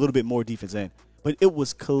going to play a little bit more defense end. But it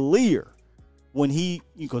was clear when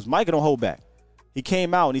because Micah don't hold back. He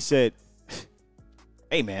came out and he said,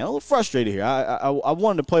 hey, man, I'm a little frustrated here. I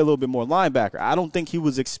wanted to play a little bit more linebacker. I don't think he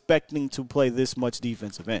was expecting to play this much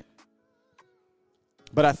defensive end.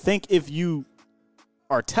 But I think if you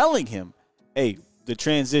are telling him, hey, the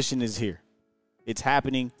transition is here, it's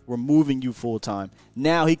happening, we're moving you full-time,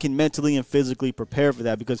 now he can mentally and physically prepare for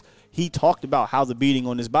that, because he talked about how the beating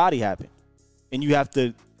on his body happened. And you have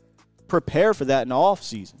to prepare for that in the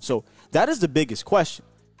offseason. So that is the biggest question.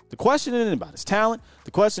 The question isn't about his talent.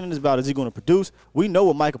 The question is about, is he going to produce? We know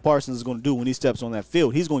what Micah Parsons is going to do when he steps on that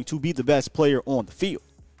field. He's going to be the best player on the field.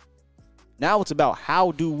 Now it's about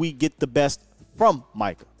how do we get the best from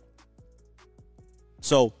Micah.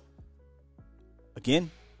 So, again,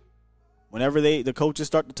 whenever the coaches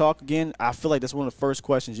start to talk again, I feel like that's one of the first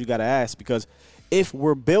questions you got to ask, because if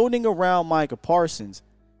we're building around Micah Parsons,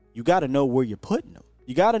 you got to know where you're putting him.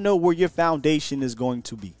 You got to know where your foundation is going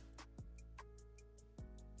to be.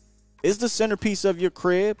 Is the centerpiece of your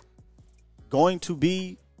crib going to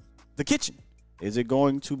be the kitchen? Is it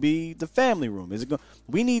going to be the family room?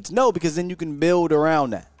 We need to know, because then you can build around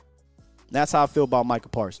that. And that's how I feel about Micah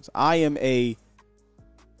Parsons.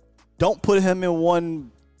 Don't put him in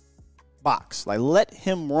one box. Like, let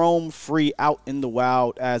him roam free out in the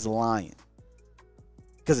wild as a lion,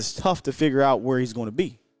 because it's tough to figure out where he's going to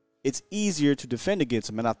be. It's easier to defend against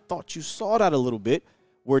him, and I thought you saw that a little bit,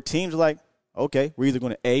 where teams are like, okay, we're either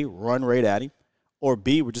going to A, run right at him, or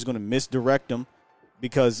B, we're just going to misdirect him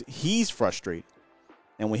because he's frustrated.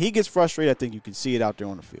 And when he gets frustrated, I think you can see it out there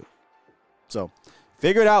on the field. So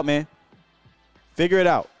figure it out, man. Figure it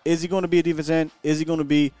out. Is he going to be a defense end? Is he going to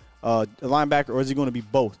be a linebacker, or is he going to be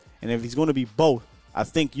both? And if he's going to be both, I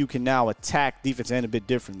think you can now attack defense end a bit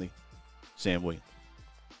differently, Sam Williams.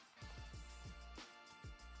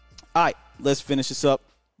 All right, let's finish this up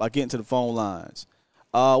by getting to the phone lines.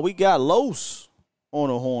 We got Los on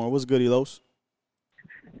the horn. What's good, Los?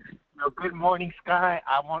 Good morning, Sky.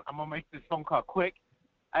 I'm gonna make this phone call quick.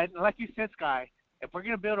 Like you said, Sky, if we're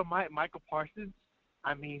gonna build a Michael Parsons,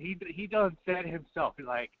 I mean, he done said himself,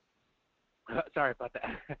 like, sorry about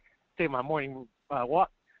that, take my morning walk,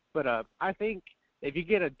 but I think if you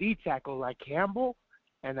get a D tackle like Campbell,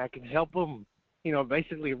 and that can help him,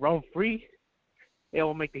 basically roam free, it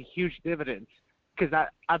will make a huge dividends. Because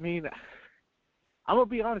I mean, I'm gonna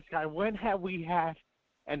be honest, Sky. When have we had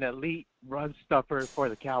an elite run stuffer for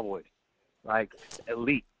the Cowboys? Like,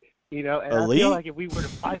 elite, And elite? I feel like if we were to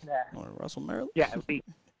find that, Russell Maryland? Yeah, elite.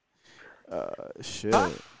 Shit. Huh?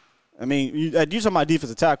 I mean, you're talking about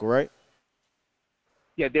defensive tackle, right?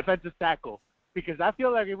 Yeah, defensive tackle. Because I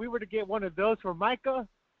feel like if we were to get one of those for Micah,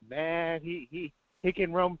 man, he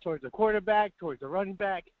can roam towards the quarterback, towards the running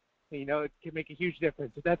back. It can make a huge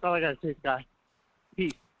difference. That's all I got to say, Sky.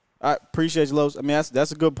 Peace. I appreciate you, Los. I mean,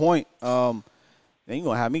 that's a good point. And you're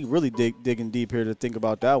going to have me really digging deep here to think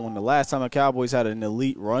about that one. The last time the Cowboys had an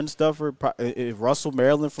elite run stuffer, is Russell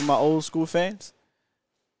Maryland for my old school fans.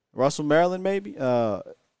 Russell Maryland, maybe. I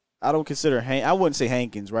don't consider I wouldn't say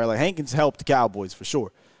Hankins, right? Like, Hankins helped the Cowboys for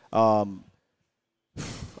sure. I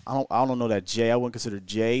don't know that Jay. I wouldn't consider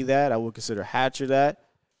Jay that. I would consider Hatcher that.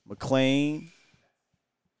 McLean,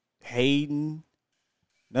 Hayden,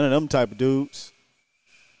 none of them type of dudes.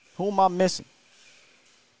 Who am I missing?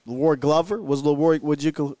 LaRoy Glover? Would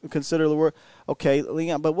you consider LaRoy? Okay,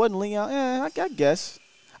 Leon, but wasn't Leon? I guess.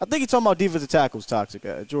 I think you're talking about defensive tackles toxic.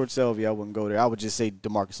 George Selvey, I wouldn't go there. I would just say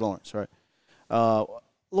DeMarcus Lawrence, right?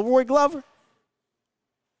 LaRoy Glover?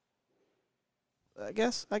 I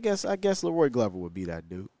guess LaRoy Glover would be that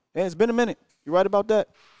dude. Yeah, it's been a minute. You're right about that.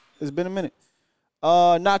 It's been a minute.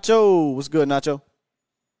 Nacho, what's good, Nacho?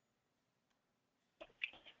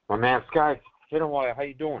 My man, Sky, been a while. How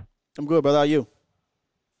you doing? I'm good, brother. How are you?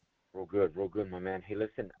 Real good, my man. Hey,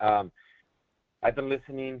 listen, I've been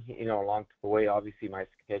listening, along the way. Obviously, my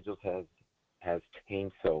schedule has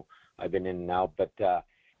changed, so I've been in and out. But,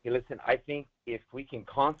 hey, listen, I think if we can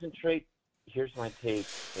concentrate, here's my take,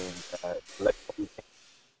 and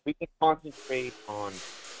we can concentrate on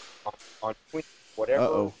whatever.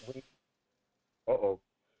 Uh-oh. Uh-oh.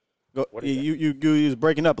 Go, you was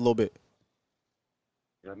breaking up a little bit.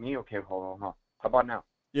 Me? Okay, hold on. How about now?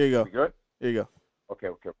 There you go. We good? There you go. Okay.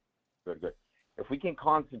 Good. If we can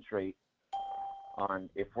concentrate on,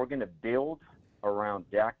 if we're going to build around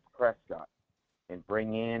Dak Prescott and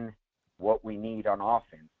bring in what we need on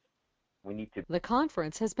offense, we need to. The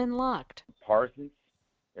conference has been locked. Parsons,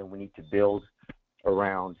 and we need to build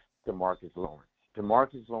around DeMarcus Lawrence.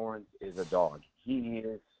 DeMarcus Lawrence is a dog. He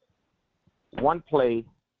is one play.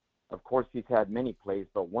 Of course, he's had many plays,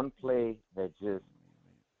 but one play that just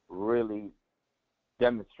really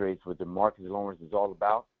demonstrates what DeMarcus Lawrence is all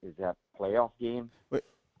about is that playoff game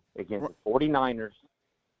against the 49ers.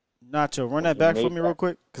 Nacho, run that back for me real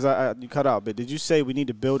quick, because you cut out. But did you say we need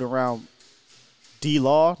to build around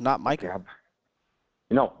D-Law, not Micah? Yeah.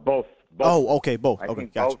 No, both. Oh, okay, both. Okay,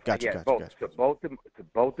 gotcha. Both. To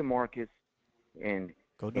both DeMarcus and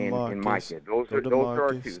Micah. Those are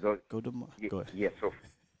our two. Go ahead. Yeah. So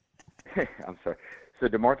I'm sorry. So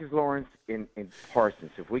DeMarcus Lawrence and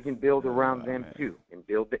Parsons. If we can build around them too, and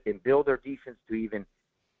build our defense to even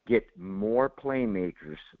get more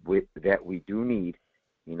playmakers that we do need,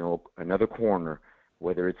 another corner,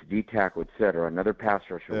 whether it's D tackle, etc., another pass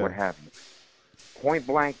rusher, what have you. point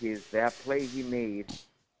blank is that play he made.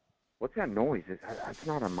 What's that noise? That's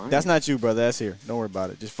not on mine. That's not you, brother. That's here. Don't worry about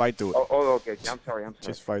it. Just fight through it. Oh, okay. I'm sorry.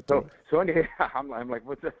 Just fight through it. So anyway, I'm like,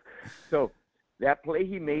 what's that? So that play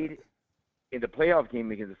he made in the playoff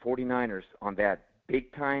game against the 49ers on that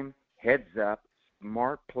big-time, heads-up,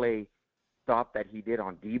 smart play stop that he did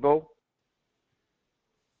on Debo,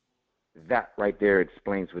 that right there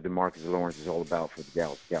explains what DeMarcus Lawrence is all about for the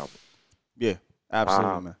Dallas Cowboys. Yeah,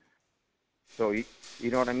 absolutely, man. So,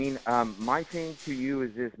 you know what I mean? My thing to you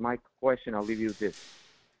is this, my question, I'll leave you with this.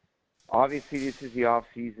 Obviously, this is the off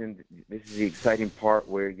season. This is the exciting part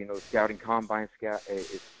where, you know, scouting combine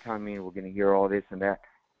is coming. We're going to hear all this and that.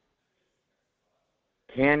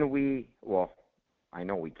 Can we, well, I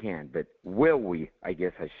know we can, but will we, I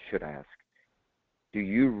guess I should ask, do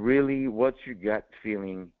you really, what's your gut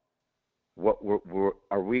feeling?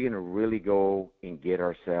 Are we going to really go and get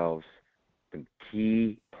ourselves some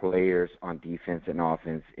key players on defense and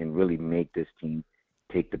offense and really make this team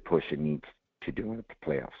take the push it needs to do in the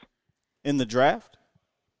playoffs? In the draft?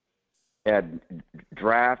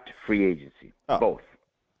 Draft, free agency, both.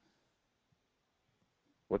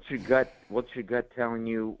 What's your gut telling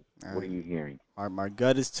you? What are you hearing? My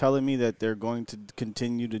gut is telling me that they're going to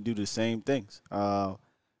continue to do the same things.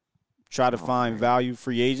 Try to find value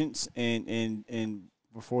free agents and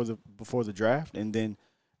before the draft, and then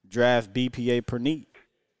draft BPA per need,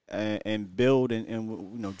 and build and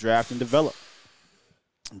you know, draft and develop,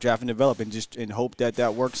 and hope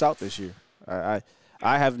that works out this year. I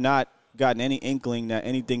have not gotten any inkling that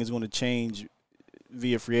anything is going to change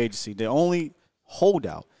via free agency. The only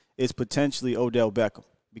holdout is potentially Odell Beckham,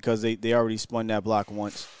 because they already spun that block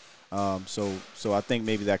once. So I think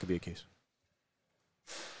maybe that could be a case.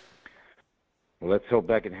 Well, let's hope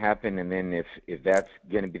that can happen, and then if that's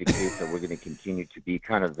going to be the case, that we're going to continue to be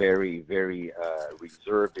kind of very, very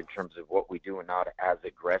reserved in terms of what we do and not as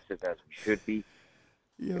aggressive as we should be.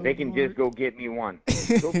 They can just go get me one.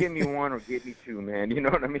 Go get me one or get me two, man. You know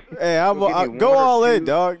what I mean? Hey, go all in,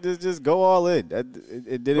 dog. Just go all in. And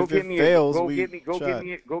then if it fails, go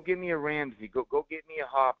get me a Ramsey. Go get me a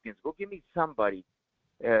Hopkins. Go get me somebody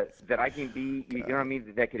that I can be. You know what I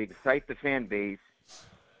mean? That could excite the fan base,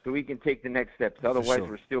 so we can take the next steps. Otherwise,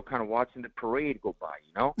 we're still kind of watching the parade go by.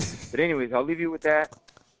 You know. But anyways, I'll leave you with that,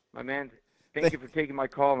 my man. Thank you for taking my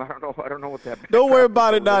call. I don't know what that. Don't worry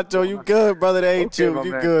about it, Nacho. You good, brother? That ain't okay, you.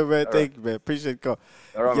 You man. good, man. All Thank you, man. Appreciate the call.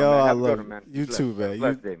 All right, yo, man. I love it, man. you too, man.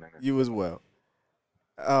 Blessed day, man. You as well.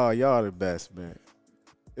 Oh, y'all the best, man.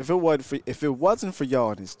 If it wasn't for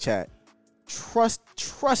y'all in this chat, trust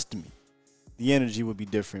me, the energy would be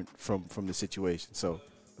different from the situation. So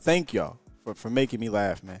thank y'all for making me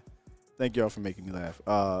laugh, man. Thank y'all for making me laugh.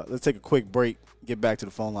 Let's take a quick break, get back to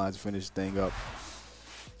the phone lines, and finish this thing up.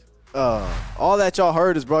 All that y'all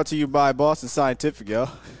heard is brought to you by Boston Scientific, y'all.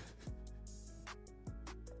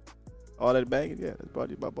 All that baggage, yeah, that's brought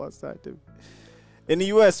to you by Boston Scientific. In the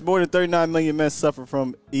U.S., more than 39 million men suffer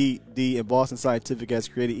from ED, and Boston Scientific has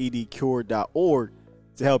created edcure.org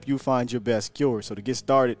to help you find your best cure. So to get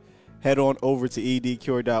started, head on over to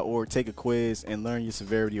edcure.org, take a quiz, and learn your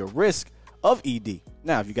severity or risk of ED.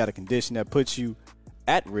 Now, if you got a condition that puts you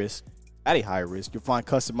at a higher risk, you'll find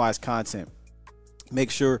customized content. Make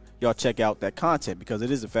sure y'all check out that content, because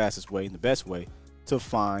it is the fastest way and the best way to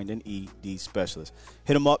find an ED specialist.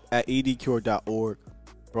 Hit them up at edcure.org,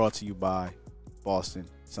 brought to you by Boston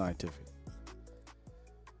Scientific.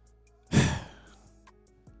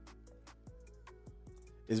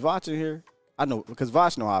 Is Vach in here? I know, because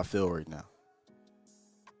Vach know how I feel right now.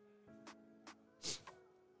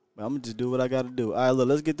 But I'm going to just do what I got to do. All right, look,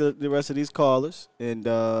 let's get the rest of these callers. And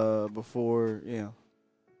before,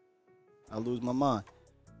 I lose my mind.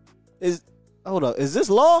 Hold up, is this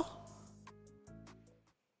law?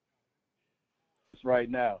 Right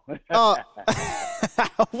now.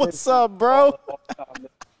 What's up, bro?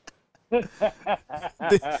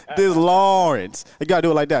 this Lawrence. You gotta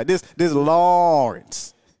do it like that. This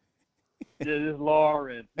Lawrence. Yeah, this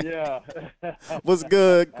Lawrence. Yeah. What's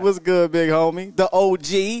good? What's good, big homie? The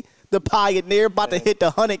OG, the pioneer, about to hit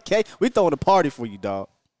the 100K. We throwing a party for you, dog.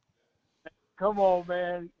 Come on,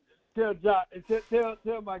 man. Tell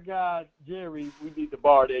my guy Jerry we need to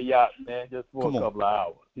borrow their yacht, man, just for a couple of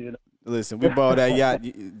hours. You know. Listen, we borrowed that yacht.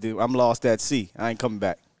 Dude, I'm lost at sea. I ain't coming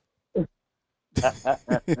back.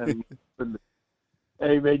 Hey,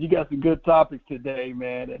 man, you got some good topics today,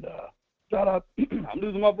 man. And shout out. I'm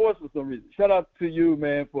losing my voice for some reason. Shout out to you,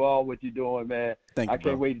 man, for all what you're doing, man. Thank you, I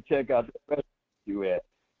can't wait to check out the rest you at.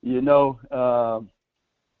 You know,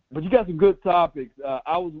 But you got some good topics.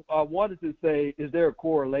 I wanted to say, is there a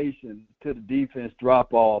correlation to the defense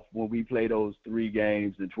drop off when we play those 3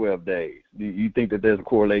 games in 12 days? Do you think that there's a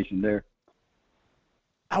correlation there?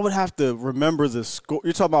 I would have to remember the score.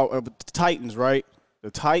 You're talking about the Titans, right?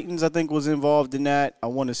 The Titans, I think, was involved in that. I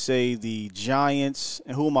want to say the Giants.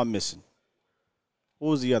 And who am I missing? What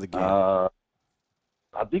was the other game? I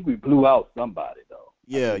think we blew out somebody, though.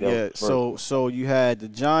 Yeah. So you had the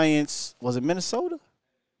Giants. Was it Minnesota?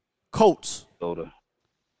 Colts. Colts.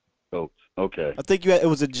 Okay. I think it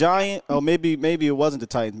was a Giant. Oh, maybe it wasn't the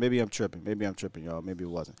Titans. Maybe I'm tripping, y'all. Maybe it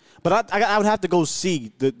wasn't. But I would have to go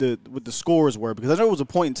see what the scores were, because I know it was a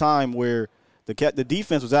point in time where the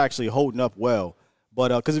defense was actually holding up well.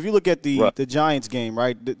 But because if you look at the Giants game,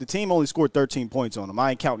 right, the team only scored 13 points on them.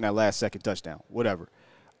 I ain't counting that last second touchdown. Whatever.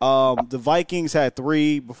 The Vikings had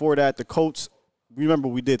 3. Before that, the Colts. Remember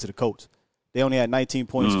what we did to the Colts? They only had 19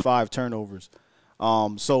 points, 5 turnovers.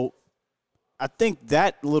 So I think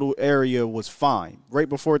that little area was fine right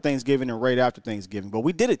before Thanksgiving and right after Thanksgiving. But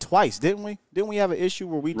we did it twice, didn't we? Didn't we have an issue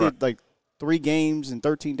where we did like 3 games in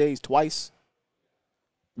 13 days twice?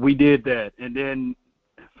 We did that. And then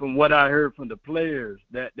from what I heard from the players,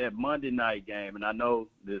 that Monday night game, and I know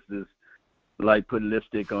this is like putting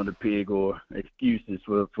lipstick on the pig or excuses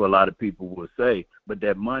for a lot of people will say, but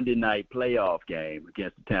that Monday night playoff game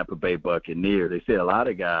against the Tampa Bay Buccaneers, they said a lot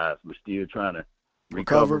of guys were still trying to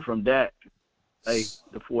recover from that. Hey,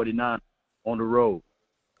 the 49 on the road.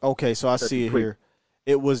 Okay, so I see it here.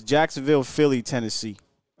 It was Jacksonville, Philly, Tennessee.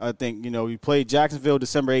 I think, you played Jacksonville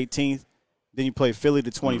December 18th, then you played Philly the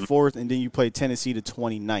 24th, and then you played Tennessee the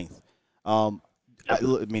 29th. I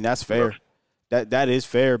mean, that's fair. That is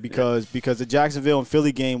fair because the Jacksonville and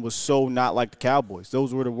Philly game was so not like the Cowboys.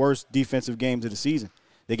 Those were the worst defensive games of the season.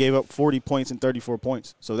 They gave up 40 points and 34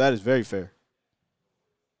 points. So that is very fair.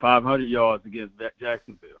 500 yards against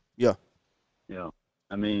Jacksonville. Yeah. Yeah,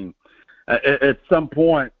 I mean, at some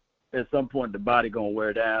point, the body gonna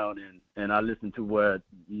wear down, and I listened to what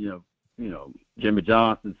Jimmy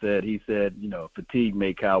Johnson said. He said, fatigue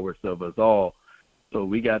may cowards of us all. So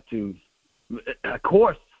we got to, of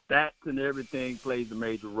course, stats and everything plays a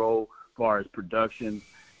major role as far as production,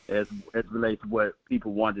 as relates to what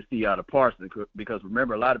people want to see out of Parsons. Because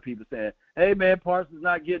remember, a lot of people saying, "Hey, man, Parsons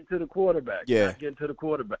not getting to the quarterback." Yeah, not getting to the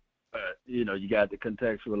quarterback. But you got to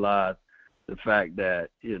contextualize the fact that,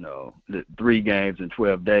 the 3 games in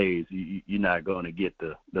 12 days, you're not going to get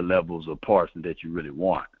the levels of Parsons that you really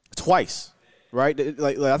want. Twice, right?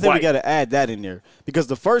 Like I think we got to add that in there, because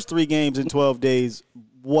the first 3 games in 12 days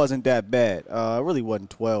wasn't that bad. It really wasn't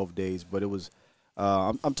 12 days, but it was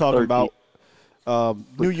I'm talking 13. About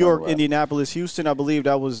New York, Indianapolis, Houston. I believe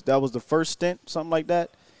that was the first stint, something like that.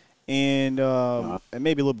 And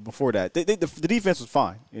maybe a little bit before that. The defense was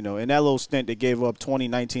fine, In that little stint, they gave up 20,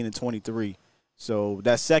 19, and 23. So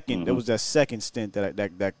that second, it was that second stint that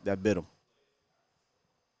bit them.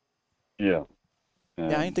 Yeah. I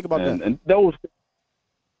didn't think about that. And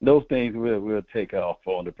those things will take off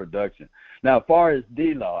on the production. Now, as far as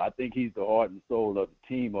D-Law, I think he's the heart and soul of the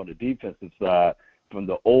team on the defensive side from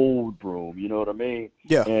the old broom. You know what I mean?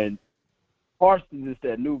 Yeah. And Parsons is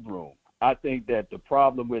that new broom. I think that the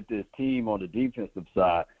problem with this team on the defensive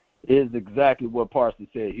side is exactly what Parsons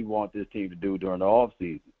said he wants this team to do during the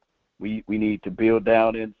offseason. We need to build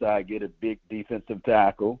down inside, get a big defensive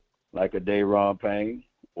tackle like a Daron Payne,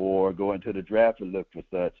 or go into the draft and look for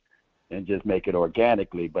such and just make it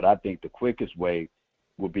organically. But I think the quickest way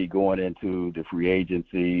would be going into the free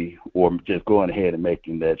agency or just going ahead and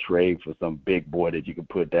making that trade for some big boy that you can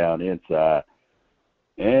put down inside.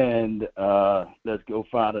 And let's go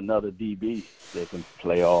find another DB that can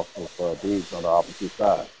play off of dudes on the opposite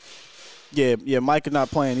side. Yeah, Mike is not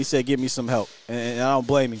playing. He said, give me some help, and I don't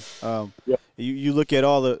blame him. You look at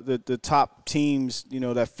all the top teams,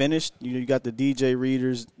 that finished. You got the DJ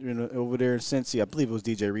Readers, over there in Cincy. I believe it was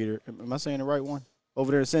DJ Reader. Am I saying the right one?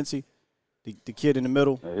 Over there in Cincy, the kid in the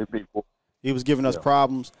middle. He was giving us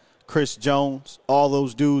problems. Chris Jones, all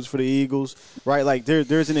those dudes for the Eagles, right? Like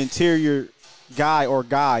there's an interior guy or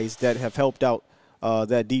guys that have helped out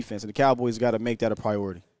that defense, and the Cowboys got to make that a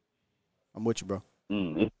priority. I'm with you, bro.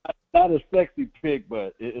 It's not a sexy pick,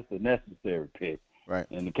 but it's a necessary pick. Right.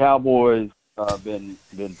 And the Cowboys been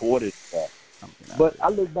boarded that. But I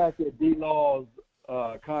look back at D-Law's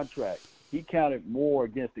contract. He counted more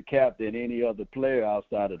against the cap than any other player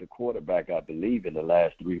outside of the quarterback, I believe, in the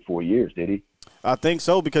last 3-4 years. Did he? I think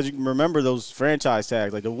so, because you can remember those franchise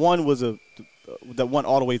tags. Like the one was that went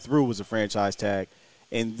all the way through was a franchise tag,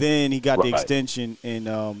 and then he got the extension and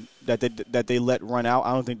that they let run out.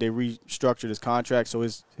 I don't think they restructured his contract, so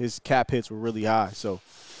his cap hits were really high. So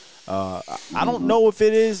I don't know if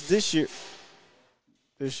it is this year.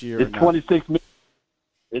 This year, it's 26 million.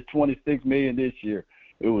 It's 26 million this year.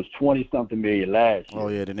 It was 20-something million last year. Oh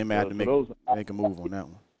yeah, then they may have to make a move on that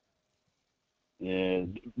one. Yeah,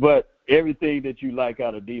 but everything that you like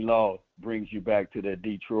out of D-Law brings you back to that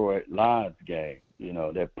Detroit Lions game. You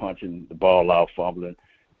know, that punching the ball out, fumbling.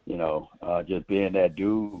 You know, just being that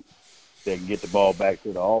dude that can get the ball back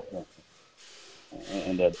to the offense.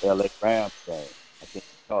 And that L.A. Rams game, I think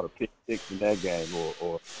he caught a pick 6 in that game,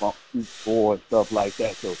 or 4 and stuff like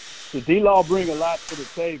that. So D-Law bring a lot to the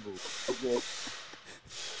table.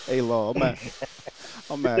 Hey, Law,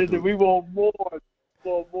 I'm mad. We want more. Man.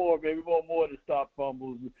 We want more to stop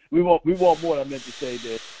fumbles. We want more. I meant to say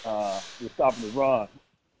that to stopping the run.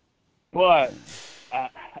 But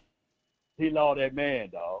D-Law, that man,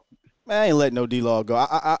 dog. Man, I ain't letting no D-Law go.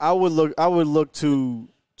 I would look to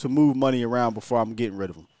move money around before I'm getting rid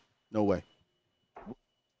of him. No way.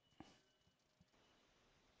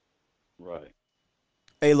 Right.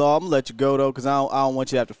 Hey, Law, I'm going to let you go, though, because I don't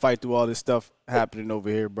want you to have to fight through all this stuff happening over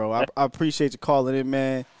here, bro. I appreciate you calling in,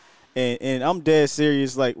 man. And I'm dead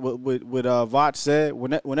serious. Like what Vach said,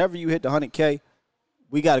 whenever you hit the 100K,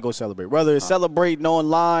 we got to go celebrate. Whether it's celebrating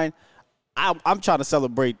online, I'm trying to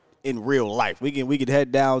celebrate in real life. We can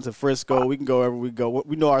head down to Frisco. We can go wherever we go.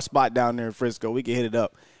 We know our spot down there in Frisco. We can hit it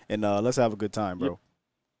up, and let's have a good time, bro.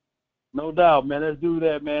 No doubt, man. Let's do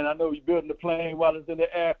that, man. I know you're building the plane while it's in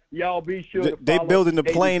the air. Y'all be sure to they building the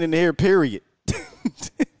plane in the air, period.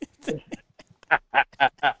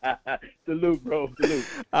 Salute, bro. Salute.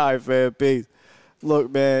 All right, fam. Peace.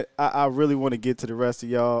 Look, man, I really want to get to the rest of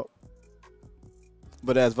y'all.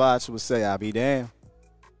 But as Vach would say, I'll be damned.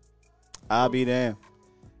 I'll be damned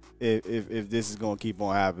if this is going to keep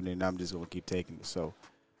on happening. I'm just going to keep taking it. So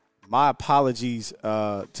my apologies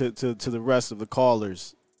to the rest of the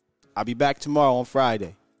callers. I'll be back tomorrow on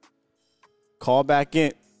Friday. Call back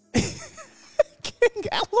in.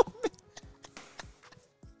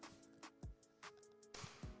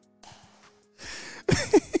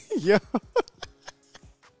 Yo.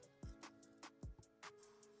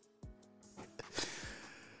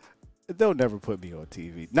 They'll never put me on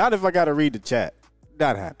TV. Not if I got to read the chat.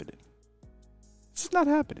 Not happening. It's just not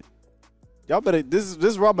happening. Y'all better, this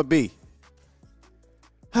is where I'm going to be.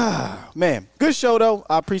 Man, good show, though.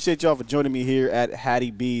 I appreciate y'all for joining me here at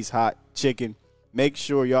Hattie B's Hot Chicken. Make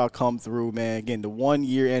sure y'all come through, man. Again, the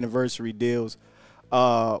 1-year anniversary deals.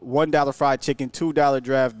 $1 fried chicken, $2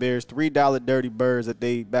 draft bears, $3 dirty birds that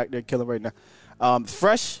they back there killing right now.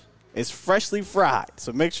 Fresh. It's freshly fried,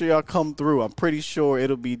 so make sure y'all come through. I'm pretty sure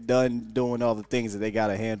it'll be done doing all the things that they got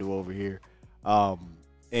to handle over here. And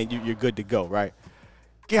you're good to go, right?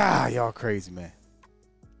 God, y'all crazy, man.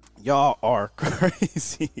 Y'all are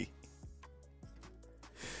crazy.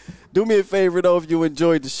 Do me a favor, though, if you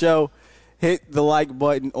enjoyed the show, hit the like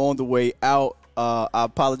button on the way out. I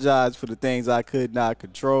apologize for the things I could not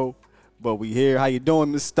control, but we here. How you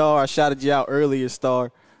doing, Miss Star? I shouted you out earlier, Star.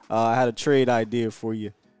 I had a trade idea for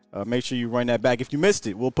you. Make sure you run that back. If you missed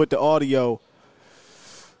it, we'll put the audio.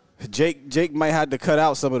 Jake might have to cut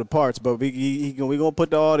out some of the parts, but we're going to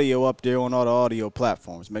put the audio up there on all the audio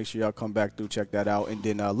platforms. Make sure y'all come back through, check that out. And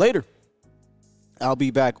then later, I'll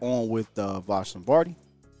be back on with Voch Lombardi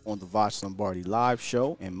on the Voch Lombardi live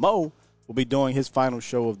show. And Mo will be doing his final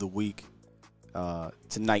show of the week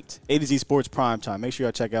tonight. A to Z Sports Primetime. Make sure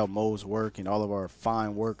y'all check out Mo's work and all of our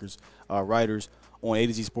fine workers, writers on A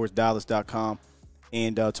to Z Sports Dallas.com.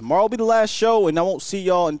 And tomorrow will be the last show, and I won't see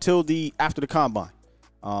y'all until after the Combine.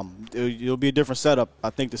 It'll be a different setup.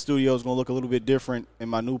 I think the studio is going to look a little bit different in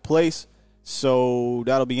my new place, so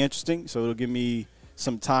that'll be interesting. So it'll give me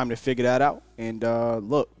some time to figure that out. And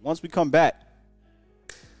look, once we come back,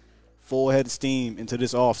 full head of steam into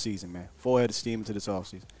this offseason, man. Full head of steam into this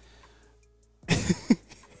offseason.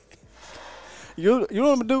 You know what I'm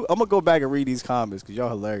going to do? I'm going to go back and read these comments because y'all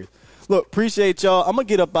hilarious. Look, appreciate y'all. I'm going to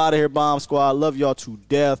get up out of here, Bomb Squad. Love y'all to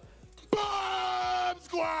death. Bomb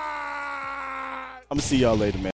Squad! I'm going to see y'all later, man.